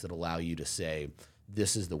metrics that allow you to say,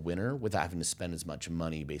 this is the winner without having to spend as much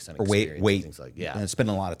money based on experience and things like and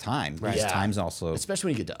spending a lot of time. Right. Yeah. Time's also, especially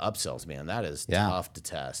when you get to upsells, man, that is tough to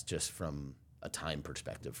test just from a time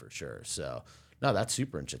perspective for sure. So, no, that's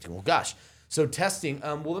super interesting. Well, gosh. So testing,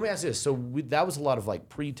 well, let me ask you this. So that was a lot of like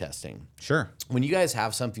pre-testing. Sure. When you guys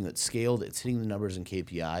have something that's scaled, it's hitting the numbers in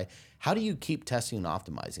KPI, how do you keep testing and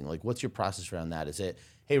optimizing? Like, what's your process around that? Is it,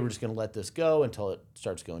 hey, we're just going to let this go until it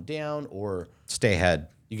starts going down, or stay ahead.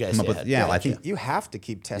 You guys, come up with I think You have to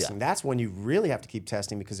keep testing. That's when you really have to keep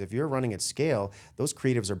testing, because if you're running at scale, those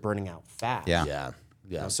creatives are burning out fast. yeah.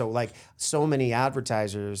 So like so many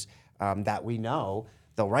advertisers that we know,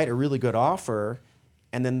 they'll write a really good offer,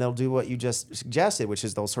 and then they'll do what you just suggested, which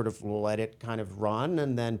is they'll sort of let it kind of run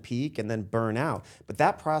and then peak and then burn out. But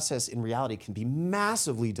that process in reality can be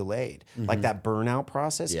massively delayed, like that burnout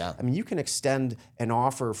process. Yeah. I mean, you can extend an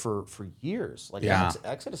offer for years. Like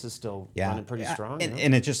Exodus is still running pretty strong.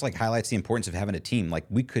 And it just like highlights the importance of having a team. Like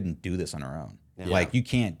we couldn't do this on our own. Like you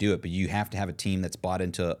can't do it, but you have to have a team that's bought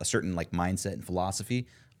into a certain like mindset and philosophy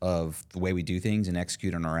of the way we do things and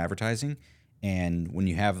execute on our advertising. And when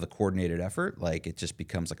you have the coordinated effort, like it just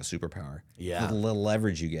becomes like a superpower. Yeah. The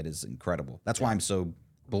leverage you get is incredible. That's why I'm so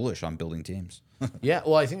bullish on building teams. Yeah,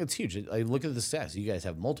 well, I think it's huge. I look at the stats. You guys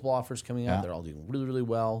have multiple offers coming out. They're all doing really, really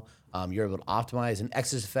well. You're able to optimize. And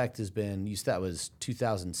Exodus Effect has been, you said that was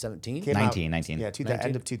 2017? 19. Yeah,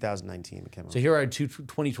 end of 2019 it came out. So here are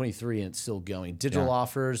 2023, and it's still going. Digital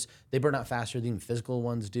offers, they burn out faster than physical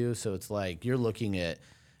ones do. So it's like you're looking at,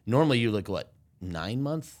 normally you look, 9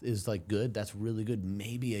 months is like good. That's really good.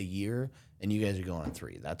 Maybe a year. And you guys are going on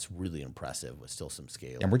 3. That's really impressive with still some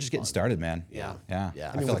scale. And we're just getting started, man. Yeah.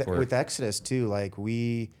 Yeah. I mean, with Exodus too, like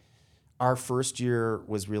our first year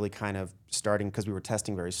was really kind of starting because we were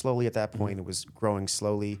testing very slowly at that point. It was growing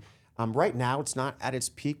slowly. Right now, it's not at its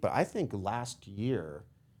peak, but I think last year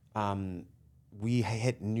we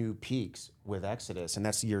hit new peaks with Exodus, and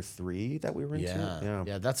that's year 3 that we were into.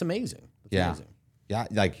 Yeah, that's amazing. Amazing. Yeah,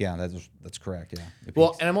 that's correct. Yeah.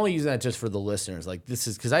 Well, and I'm only using that just for the listeners. Like this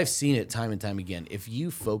is because I've seen it time and time again. If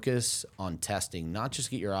you focus on testing, not just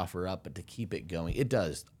get your offer up, but to keep it going, it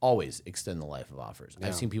does always extend the life of offers.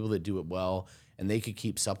 I've seen people that do it well, and they could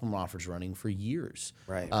keep supplement offers running for years.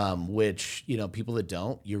 Right. Which people that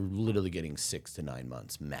don't, you're literally getting 6 to 9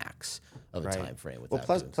 months max of a time frame with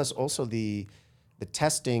that. Plus also the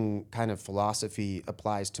testing kind of philosophy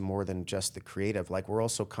applies to more than just the creative. Like we're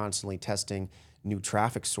also constantly testing new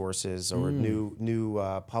traffic sources or new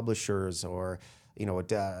publishers or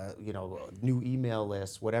new email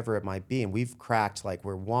lists, whatever it might be. And we've cracked like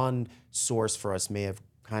where one source for us may have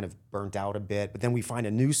kind of burnt out a bit, but then we find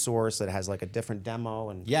a new source that has like a different demo.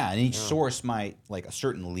 And each source might, like a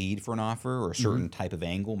certain lead for an offer or a certain type of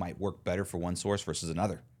angle might work better for one source versus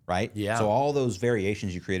another. Right? Yeah. So all those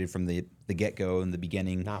variations you created from the get-go in the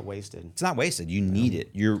beginning, not wasted. It's not wasted. You need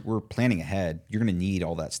it. We're planning ahead. You're going to need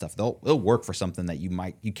all that stuff. They'll work for something that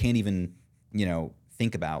you can't even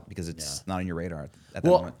think about because it's not on your radar at that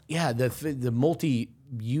moment. Yeah, the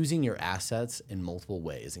using your assets in multiple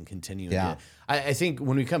ways and continuing. Yeah. I think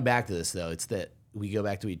when we come back to this though, it's that we go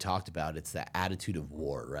back to what we talked about. It's that attitude of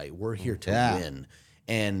war, right? We're here to win.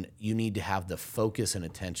 And you need to have the focus and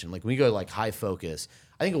attention. Like when we go like high focus,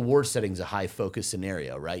 I think a war setting is a high focus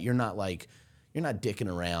scenario, right? You're not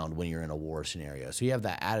dicking around when you're in a war scenario. So you have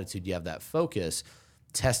that attitude, you have that focus.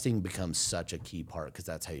 Testing becomes such a key part because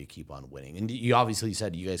that's how you keep on winning. And you obviously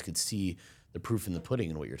said you guys could see the proof in the pudding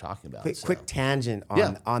in what you're talking about. Quick tangent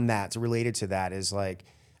on that. It's related to that is like,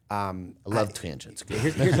 I love tangents.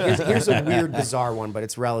 Here's a weird, bizarre one, but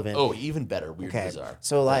it's relevant. Oh, even better, weird, bizarre.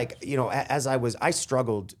 So like, I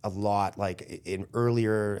struggled a lot like in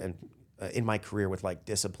earlier and in my career with like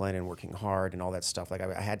discipline and working hard and all that stuff. Like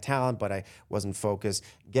I had talent, but I wasn't focused.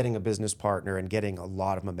 Getting a business partner and getting a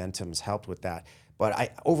lot of momentum has helped with that.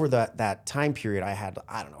 But over that time period, I had,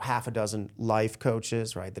 I don't know, half a dozen life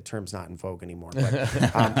coaches, right? The term's not in vogue anymore. But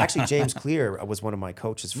actually, James Clear was one of my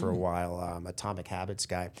coaches for a while, Atomic Habits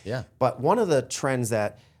guy. Yeah. But one of the trends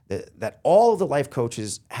that all of the life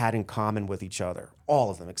coaches had in common with each other,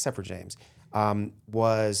 all of them except for James,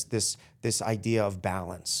 was this idea of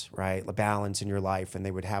balance, right? The balance in your life, and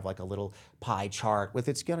they would have like a little pie chart with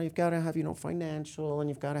you've got to have financial, and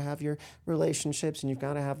you've got to have your relationships, and you've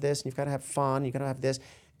got to have this, and you've got to have fun, you've got to have this.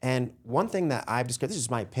 And one thing that I've discovered, this is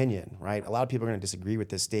my opinion, right? A lot of people are going to disagree with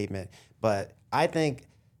this statement, but I think,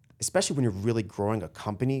 especially when you're really growing a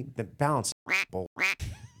company, the balance is bull.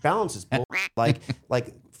 Balance is bull. Like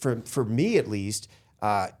for me at least.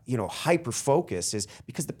 Hyper focus is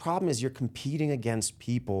because the problem is you're competing against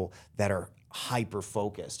people that are hyper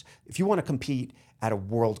focused. If you want to compete at a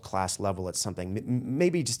world-class level at something,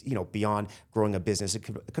 maybe just beyond growing a business, it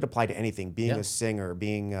could apply to anything. Being a singer,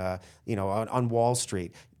 being on Wall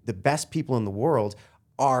Street, the best people in the world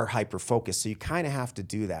are hyper focused. So you kind of have to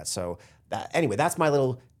do that. So anyway, that's my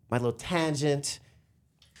little tangent.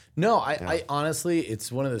 No, I honestly,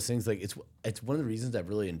 it's one of those things. Like it's one of the reasons I've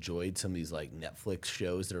really enjoyed some of these like Netflix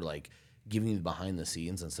shows that are like giving you the behind the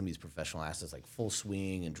scenes on some of these professional assets, like Full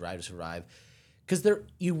Swing and Drive to Survive, because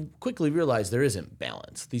you quickly realize there isn't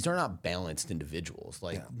balance. These are not balanced individuals.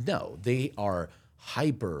 Like, no, they are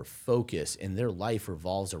hyper focused and their life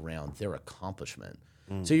revolves around their accomplishment.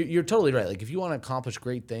 So you're totally right. Like, if you want to accomplish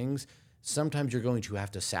great things, sometimes you're going to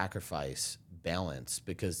have to sacrifice balance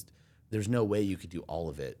because there's no way you could do all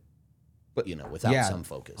of it, without some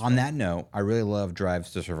focus. On that note, I really love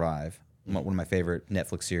Drives to Survive, one of my favorite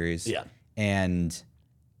Netflix series. Yeah. And,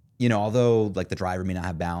 although like the driver may not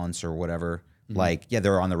have balance or whatever, like,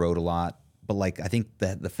 they're on the road a lot, but like, I think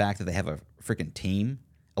that the fact that they have a freaking team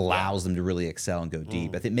allows them to really excel and go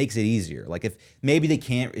deep. I think it makes it easier. Like, if maybe they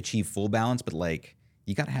can't achieve full balance, but like,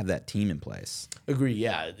 you got to have that team in place. Agree.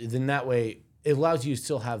 Yeah. Then that way it allows you to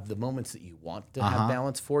still have the moments that you want to have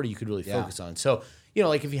balance for, you could really focus on. So,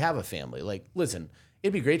 like if you have a family, like, listen,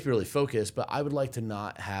 it'd be great to be really focused, but I would like to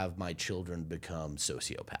not have my children become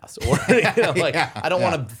sociopaths or, I don't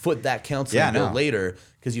want to foot that counseling bill later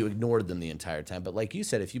because you ignored them the entire time. But like you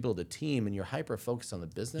said, if you build a team and you're hyper focused on the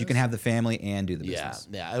business, you can have the family and do the business.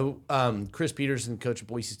 Yeah. Chris Peterson, coach of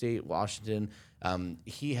Boise State, Washington,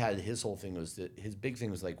 he had his whole thing was that his big thing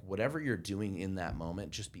was like, whatever you're doing in that moment,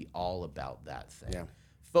 just be all about that thing. Yeah.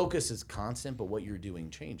 Focus is constant, but what you're doing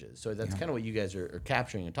changes. So that's kind of what you guys are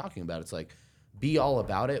capturing and talking about. It's like, be all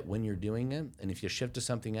about it when you're doing it. And if you shift to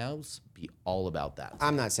something else, be all about that.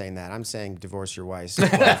 I'm not saying that. I'm saying divorce your wife.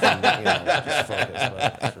 Just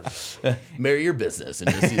focus. Marry your business and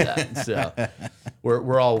just do that. So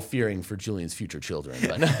we're all fearing for Julian's future children.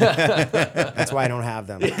 But that's why I don't have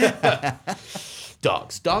them.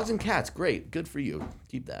 Dogs and cats. Great. Good for you.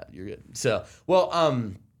 Keep that. You're good. So,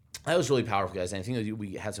 that was really powerful, guys. And I think that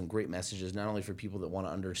we had some great messages, not only for people that want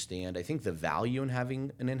to understand, I think the value in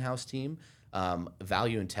having an in-house team,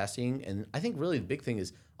 value in testing. And I think really the big thing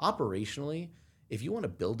is operationally, if you want to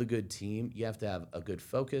build a good team, you have to have a good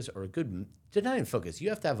focus or not even focus. You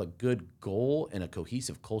have to have a good goal and a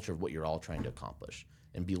cohesive culture of what you're all trying to accomplish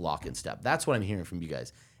and be lock in step. That's what I'm hearing from you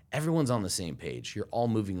guys. Everyone's on the same page. You're all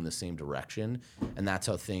moving in the same direction. And that's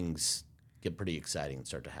how things get pretty exciting and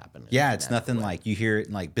start to happen. Yeah, it's nothing like you hear it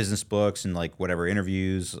in like business books and like whatever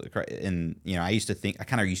interviews. And I used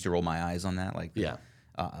to roll my eyes on that, like the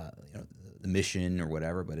mission or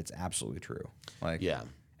whatever. But it's absolutely true. Like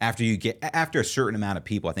after a certain amount of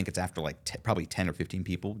people, I think it's after like probably 10 or 15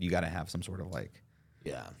 people, you got to have some sort of like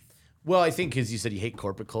Well, I think because you said you hate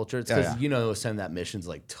corporate culture, it's because some of that mission's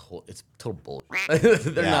like it's total bullshit.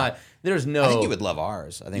 They're not. There's no. I think you would love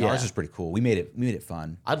ours. I think ours is pretty cool. We made it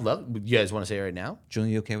fun. I'd love. You guys want to say it right now?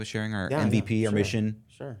 Julian, you okay with sharing our MVP, our mission?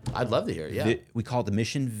 Sure. I'd love to hear it. Yeah. We call it the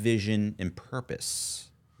mission, vision, and purpose.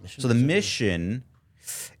 So the mission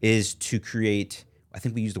is to create. I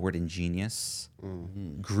think we use the word ingenious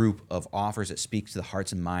group of offers that speak to the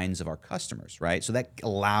hearts and minds of our customers, right? So that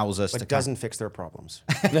allows us but doesn't fix their problems.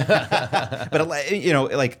 But we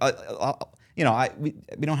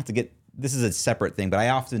don't have to get. This is a separate thing, but I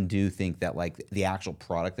often do think that like the actual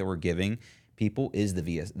product that we're giving people is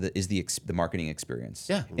the marketing experience.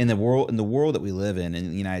 Yeah. In the world that we live in the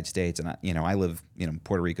United States, and I live in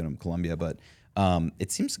Puerto Rico and Colombia, but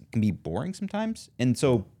it seems it can be boring sometimes, and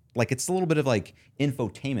so. Like it's a little bit of like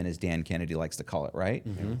infotainment, as Dan Kennedy likes to call it, right?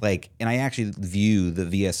 Mm-hmm. Like, and I actually view the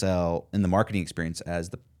VSL and the marketing experience as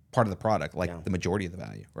the part of the product, like the majority of the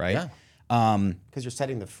value, right? Yeah. Because you're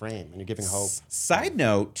setting the frame and you're giving hope. Side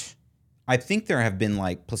note, I think there have been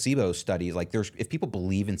like placebo studies. Like, if people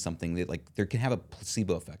believe in something, that like there can have a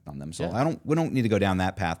placebo effect on them. So we don't need to go down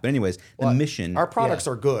that path. But anyways, the mission. Our products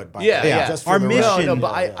are good. Just our mission. No,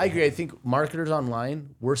 but I agree. I think marketers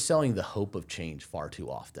online, we're selling the hope of change far too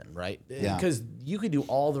often, right? Because you could do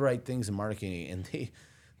all the right things in marketing, and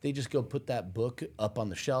they just go put that book up on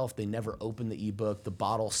the shelf. They never open the ebook. The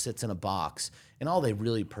bottle sits in a box. And all they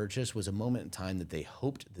really purchased was a moment in time that they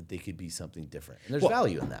hoped that they could be something different. And there's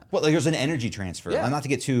value in that. Well, there's an energy transfer. Yeah. Not to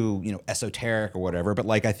get too, esoteric or whatever, but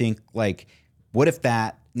like I think like what if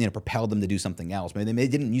that, propelled them to do something else? Maybe they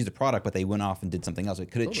didn't use the product, but they went off and did something else.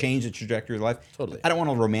 Could it change the trajectory of life? Totally. I don't want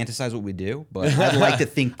to romanticize what we do, but I'd like to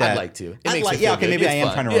think that. I'd like to. Maybe I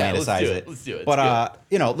am trying to romanticize it. Let's do it. But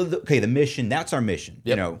the mission, that's our mission.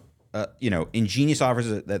 Yep. Ingenious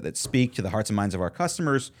offers that speak to the hearts and minds of our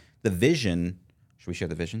customers. The vision. Should we share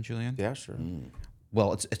the vision, Julian? Yeah, sure.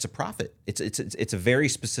 Well, it's a profit. It's a very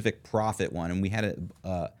specific profit one, and we had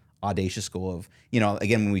a audacious goal of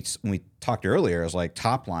again when we talked earlier, it was like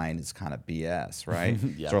top line is kind of BS, right?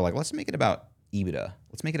 So we're like, let's make it about EBITDA.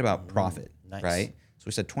 Let's make it about profit, right? So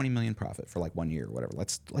we said 20 million profit for like 1 year or whatever.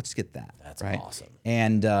 Let's get that. That's right? awesome.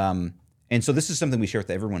 And so this is something we share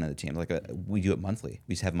with everyone on the team. Like we do it monthly.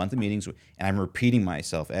 We have monthly meetings, and I'm repeating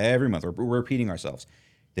myself every month. We're repeating ourselves.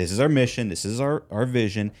 this is our mission, this is our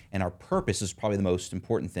vision, and our purpose is probably the most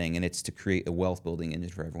important thing, and it's to create a wealth building engine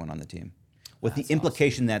for everyone on the team, with the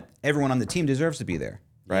implication that everyone on the team deserves to be there,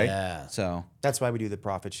 right? Yeah. So That's why we do the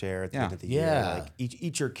profit share at the end of the year. Yeah. Like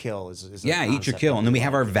eat your kill is a eat your concept kill, that and then we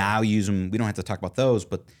have our love. values, and we don't have to talk about those,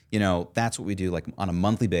 but that's what we do, like on a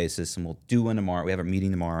monthly basis, and we'll do one tomorrow. We have a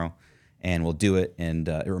meeting tomorrow, and we'll do it, and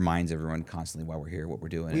it reminds everyone constantly why we're here, what we're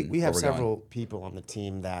doing. We and have where we're going. several people on the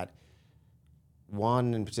team that,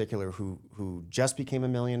 one in particular who just became a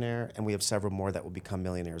millionaire, and we have several more that will become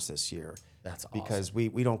millionaires this year. That's awesome. Because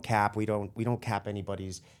we don't cap cap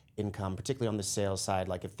anybody's income, particularly on the sales side.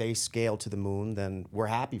 Like if they scale to the moon, then we're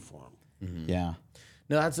happy for them. Yeah.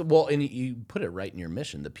 No, and you put it right in your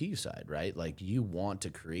mission, the P side, right? Like you want to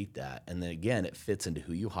create that. And then again, it fits into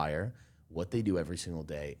who you hire, what they do every single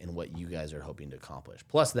day, and what you guys are hoping to accomplish.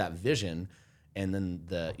 Plus that vision, and then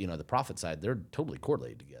the profit side, they're totally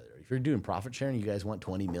correlated together. If you're doing profit sharing, you guys want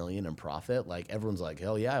 20 million in profit, like everyone's like,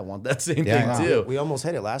 hell yeah, I want that same thing too. We almost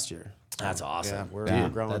hit it last year. That's awesome. Yeah, we're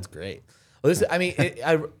Dude, growing. That's great. Well, listen, I mean,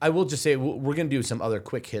 I will just say we're going to do some other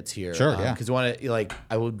quick hits here. Sure, yeah. Because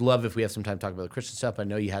I would love if we have some time to talk about the Christian stuff. I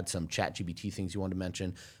know you had some ChatGPT things you wanted to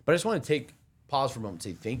mention, but I just want to pause for a moment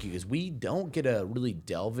and say thank you, because we don't get to really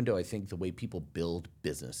delve into, I think, the way people build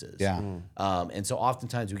businesses. Yeah. And so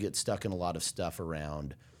oftentimes we get stuck in a lot of stuff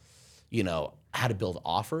around, how to build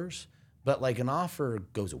offers, but like an offer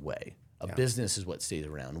goes away. A business is what stays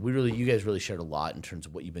around. You guys really shared a lot in terms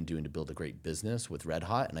of what you've been doing to build a great business with Red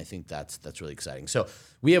Hot, and I think that's really exciting. So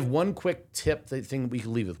we have one quick tip, thing we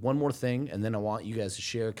can leave with one more thing, and then I want you guys to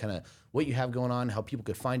share kind of what you have going on, how people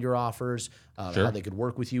could find your offers, how they could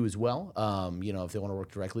work with you as well. If they want to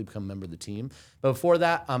work directly, become a member of the team. But before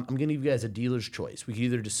that, I'm going to give you guys a dealer's choice. We could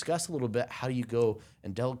either discuss a little bit how you go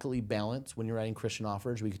and delicately balance when you're writing Christian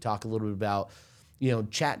offers. We could talk a little bit about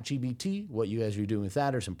ChatGPT, what you guys are doing with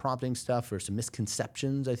that, or some prompting stuff, or some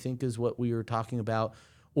misconceptions, I think is what we were talking about.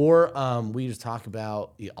 Or we just talk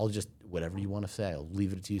about, whatever you want to say. I'll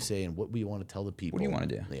leave it to you saying what we want to tell the people. What do you want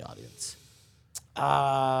to do? In the audience.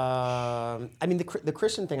 I mean, the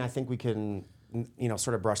Christian thing, I think we can,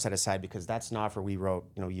 sort of brush that aside, because that's an offer we wrote,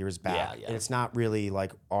 years back. Yeah. And it's not really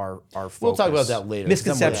like our focus. We'll talk about that later.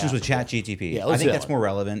 Misconceptions with ChatGPT. Yeah, I let's think do that's that more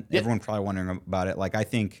relevant. Yep. Everyone probably wondering about it. Like I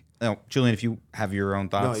think, Julian, if you have your own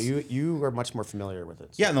No, thoughts. you are much more familiar with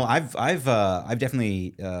it. Yeah, no, I've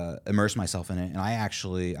definitely immersed myself in it, and I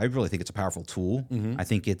really think it's a powerful tool. I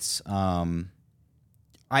think it's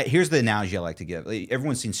here's the analogy I like to give. Like,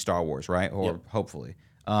 everyone's seen Star Wars, right? Or hopefully.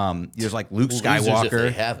 There's like Luke Losers Skywalker. if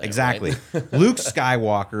they haven't, Exactly. right? Luke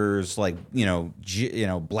Skywalker's like,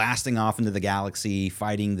 blasting off into the galaxy,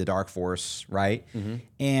 fighting the Dark Force, right?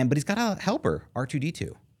 But he's got a helper,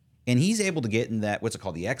 R2D2. And he's able to get in that, what's it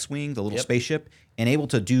called, the X-Wing, the little spaceship, and able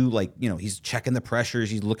to do he's checking the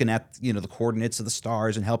pressures, he's looking at, the coordinates of the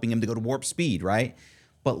stars and helping him to go to warp speed, right?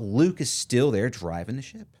 But Luke is still there driving the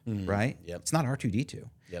ship, right? Yep. It's not R2D2.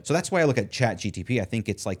 Yep. So that's why I look at ChatGPT. I think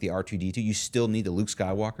it's like the R2D2. You still need the Luke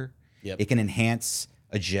Skywalker. Yep. It can enhance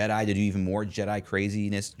a Jedi to do even more Jedi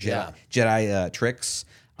craziness, Yeah. Jedi tricks.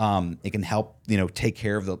 It can help, take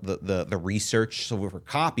care of the research. So for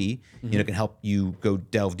copy, it can help you go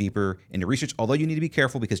delve deeper into research. Although you need to be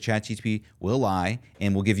careful, because ChatGPT will lie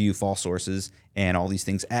and will give you false sources and all these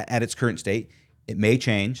things at its current state. It may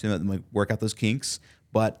change. It might work out those kinks,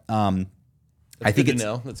 but I think it's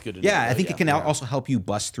That's good to know. yeah. I think it can also help you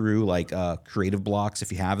bust through creative blocks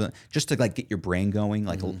if you have it, just to get your brain going.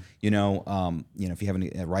 Like if you have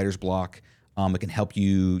a writer's block. It can help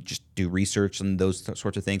you just do research and those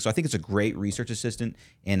sorts of things. So I think it's a great research assistant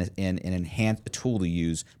and an enhanced tool to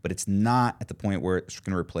use, but it's not at the point where it's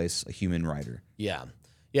going to replace a human writer. Yeah.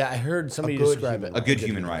 Yeah, I heard somebody good describe it. human A good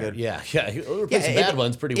human writer. Yeah. It'll replace the bad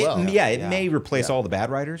ones pretty well. It may replace all the bad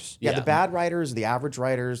writers. Yeah, the bad writers, the average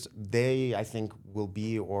writers, they, I think, will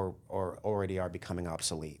be or already are becoming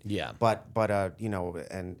obsolete. Yeah. But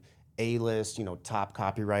an A-list, top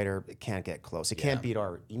copywriter, it can't get close. It can't beat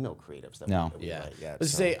our email creatives that No. we write yet.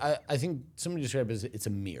 Let's say, I think somebody described it as it's a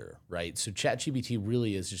mirror, right? So ChatGPT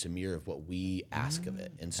really is just a mirror of what we ask of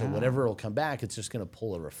it. And so whatever will come back, it's just going to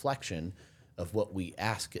pull a reflection of what we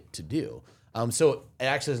ask it to do. So it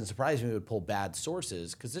actually doesn't surprise me it would pull bad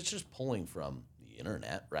sources, because it's just pulling from the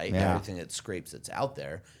internet, right? Yeah. Everything it scrapes that's out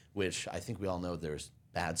there, which I think we all know there's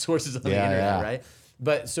bad sources on the Yeah, internet, yeah. right?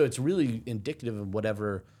 But so it's really indicative of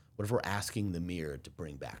whatever we're asking the mirror to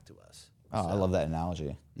bring back to us. Oh, I love that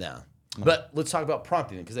analogy. No. But let's talk about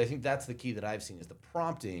prompting, because I think that's the key that I've seen is the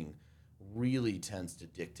prompting really tends to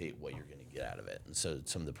dictate what you're going to get out of it. And so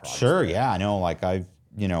some of the prompts. Sure, yeah, I know. Like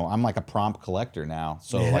I'm like a prompt collector now.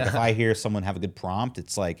 So like if I hear someone have a good prompt,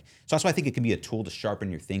 it's like, so that's why I think it can be a tool to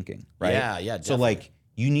sharpen your thinking, right? Yeah, So definitely. like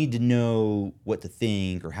you need to know what to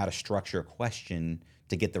think or how to structure a question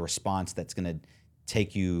to get the response that's going to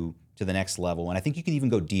take you to the next level. And I think you can even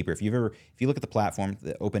go deeper. If you look at the platform,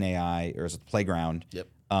 the OpenAI or as a playground, Yep.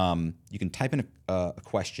 you can type in a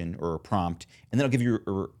question or a prompt, and then it'll give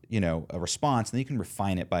you a response, and then you can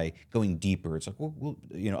refine it by going deeper. It's like, we'll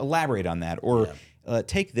elaborate on that, or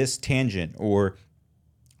take this tangent, or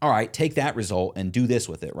all right, take that result and do this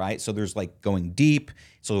with it, right? So there's like going deep.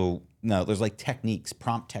 So no, there's like techniques,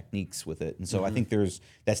 prompt techniques with it, and so I think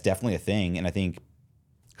that's definitely a thing, and I think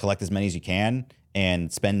collect as many as you can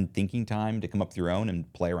and spend thinking time to come up with your own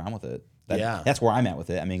and play around with it. That's where I'm at with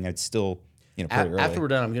it. I mean, it's still pretty early. After we're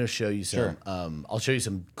done, I'm going to show you some. I'll show you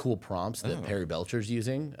some cool prompts that Perry Belcher's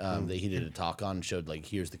using. That he did a talk on and showed like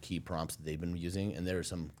here's the key prompts that they've been using, and there's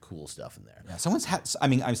some cool stuff in there. Yeah,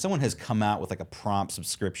 someone has come out with like a prompt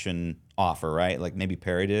subscription offer, right? Like maybe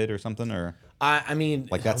Perry did or something, or I mean,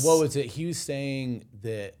 like that's what was it? He was saying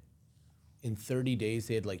that in 30 days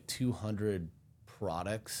they had like 200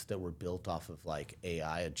 products that were built off of like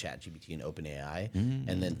AI, ChatGPT and OpenAI,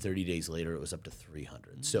 and then 30 days later it was up to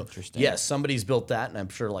 300. So yes, somebody's built that, and I'm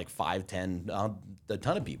sure like 5, 10, a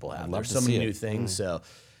ton of people have. There's so many new things. So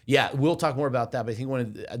yeah, we'll talk more about that. But I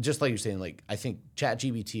think just like you're saying, like I think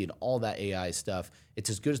ChatGPT and all that AI stuff,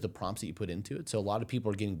 it's as good as the prompts that you put into it. So a lot of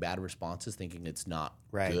people are getting bad responses, thinking it's not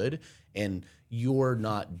good, and you're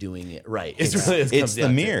not doing it right. It's the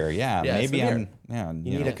mirror. Yeah, maybe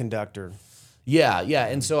you need a conductor. Yeah.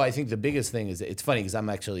 And so I think the biggest thing is, it's funny because I'm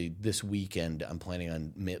actually this weekend I'm planning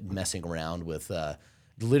on messing around with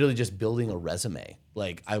literally just building a resume.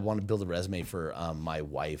 Like I want to build a resume for my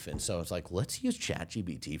wife, and so it's like let's use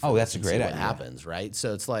ChatGPT. Oh, that's a great idea. What happens, right?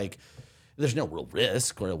 So it's like there's no real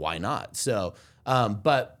risk, or why not? So,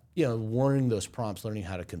 but learning those prompts, learning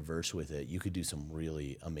how to converse with it, you could do some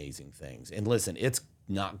really amazing things. And listen, it's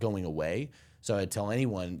not going away. So I tell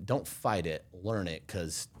anyone, don't fight it, learn it,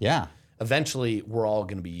 because eventually we're all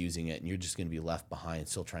going to be using it, and you're just going to be left behind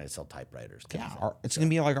still trying to sell typewriters. It's going to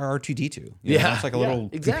be like our R2-D2. It's like a little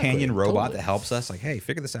companion robot that helps us. Like, hey,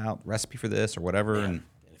 figure this out, recipe for this or whatever. And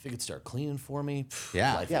if it could start cleaning for me,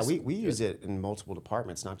 we use it in multiple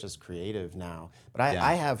departments, not just creative now. But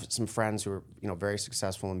I have some friends who are very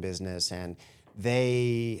successful in business, and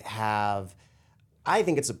they have, I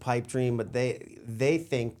think it's a pipe dream, but they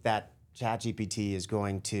think that ChatGPT is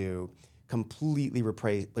going to completely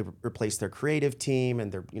replace their creative team,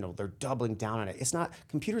 and they're doubling down on it. It's not,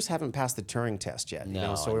 computers haven't passed the Turing test yet,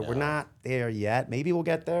 so we're not there yet. Maybe we'll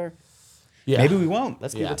get there. Yeah. Maybe we won't.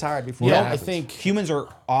 Let's get retired before that happens. I think humans are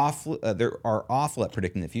awful at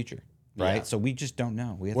predicting the future, right? Yeah. So we just don't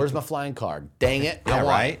know. Where's my flying card? Dang it! I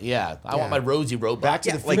want my Rosie robot. Back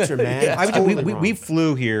to the future, man. We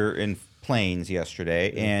flew here in planes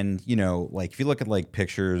yesterday, and like if you look at like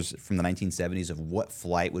pictures from the 1970s of what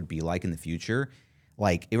flight would be like in the future,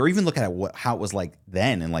 like or even look at how it was like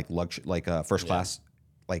then in like first class,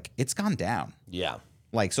 like it's gone down. Yeah.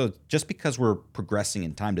 Like, so just because we're progressing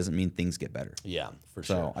in time doesn't mean things get better. Yeah, for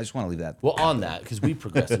sure. So I just want to leave that. Well, on that, because we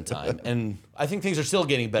progress in time, and I think things are still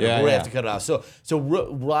getting better. But we have to cut it off. So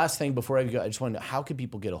last thing before I go, I just want to know, how can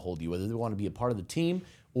people get a hold of you, whether they want to be a part of the team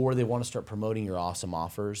or they want to start promoting your awesome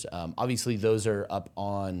offers? Obviously, those are up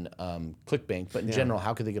on ClickBank, but in general,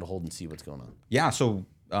 how could they get a hold and see what's going on? Yeah, so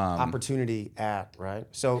opportunity at, right?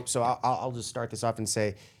 So I'll just start this off and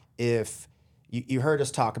say, if you heard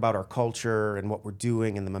us talk about our culture and what we're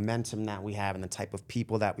doing and the momentum that we have and the type of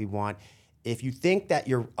people that we want. If you think that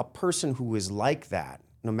you're a person who is like that,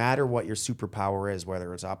 no matter what your superpower is,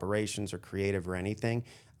 whether it's operations or creative or anything,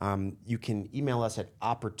 you can email us at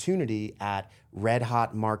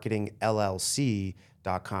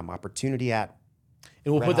opportunity@redhotmarketingllc.com. Opportunity at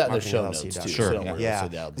And we'll put that in the show notes too. Sure. So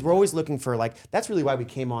because we're always looking for, like, that's really why we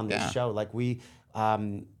came on this show. Like we,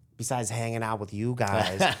 besides hanging out with you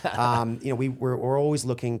guys, we're always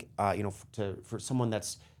looking, for someone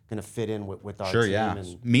that's going to fit in with our team.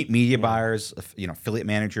 And, media buyers, affiliate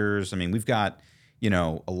managers. I mean, we've got,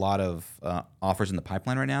 a lot of offers in the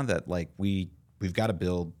pipeline right now that like we've got to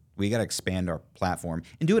build. We got to expand our platform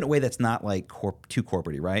and do it in a way that's not like too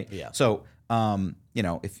corporate-y, right? Yeah. So,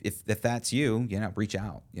 if that's you, reach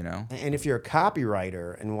out, And if you're a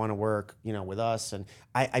copywriter and want to work, with us, and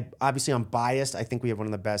I obviously I'm biased. I think we have one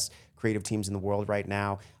of the best creative teams in the world right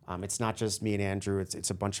now. It's not just me and Andrew.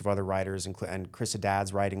 It's a bunch of other writers, and Chris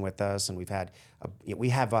Haddad's writing with us, and we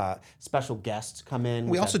have special guests come in.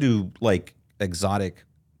 We also do like exotic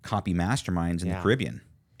copy masterminds in the Caribbean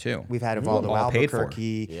too. We've had Evaldo All paid for.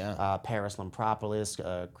 Albuquerque, Yeah. Paris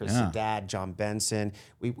Lampropoulos, Chris Haddad, John Benson.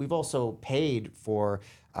 We've also paid for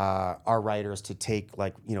our writers to take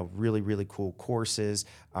like really really cool courses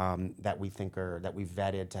that we think that we've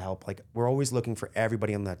vetted to help. Like we're always looking for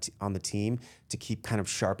everybody on the team to keep kind of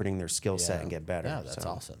sharpening their skill set and get better. Yeah, that's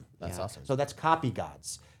awesome. That's awesome. So that's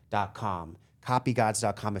copygods.com.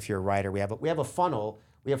 Copygods.com if you're a writer. We have a funnel.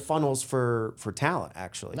 We have funnels for talent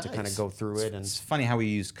actually to kind of go through it. And It's funny how we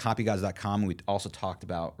use copygods.com. We also talked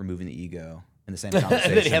about removing the ego in the same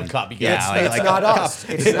conversation. They have copygods. Yeah, it's not us.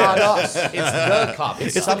 It's not us. It's the copy.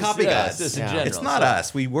 It's the copy gods. Just in general. It's not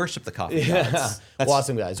us. We worship the copy gods. Well,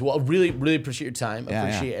 awesome, guys. Well, really, really appreciate your time. Yeah,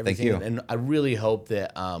 Appreciate yeah. everything. Thank you. And I really hope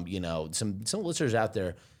that some listeners out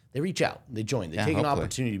there, they reach out, they join, they take an hopefully.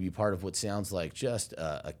 opportunity to be part of what sounds like just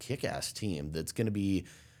a kick-ass team that's going to be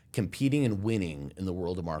competing and winning in the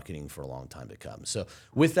world of marketing for a long time to come. So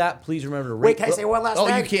with that, please remember to rate. Wait, can I say one last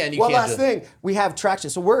thing? Oh, you can. One last thing. We have traction.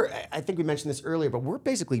 So I think we mentioned this earlier, but we're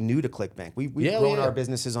basically new to ClickBank. We've grown our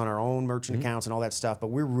businesses on our own merchant accounts and all that stuff, but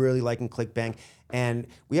we're really liking ClickBank. And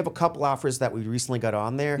we have a couple offers that we recently got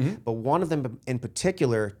on there, but one of them in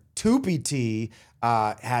particular, 2PT,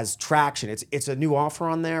 has traction. It's a new offer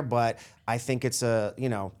on there, but I think it's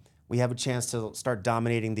we have a chance to start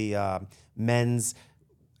dominating the men's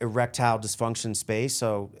erectile dysfunction space.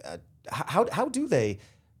 So how do they?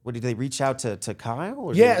 What did they reach out to Kyle?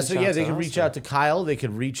 Or Yeah, they so they can reach out to Kyle. They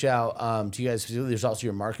could reach out to you guys. There's also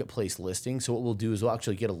your marketplace listing. So what we'll do is we'll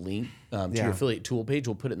actually get a link to your affiliate tool page.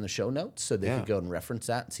 We'll put it in the show notes so they can go and reference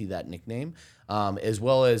that and see that nickname. As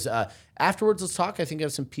well as afterwards, let's talk. I think I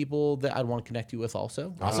have some people that I'd want to connect you with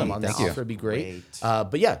also. Awesome. On Thank that you. offer would be great.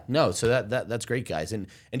 But yeah, no. So that's great, guys. And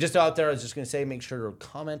just out there, I was just going to say, make sure to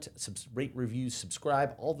comment, rate, review,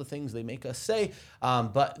 subscribe, all the things they make us say.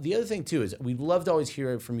 But the other thing too is we'd love to always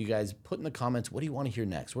hear from you guys. Put in the comments, what do you want to hear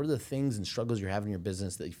next? What are the things and struggles you're having in your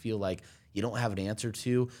business that you feel like you don't have an answer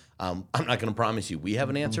to? I'm not going to promise you we have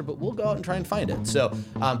an answer, but we'll go out and try and find it. So,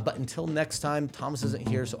 but until next time, Thomas isn't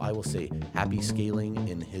here, so I will say happy scaling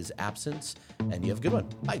in his absence, and you have a good one.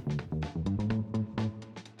 Bye.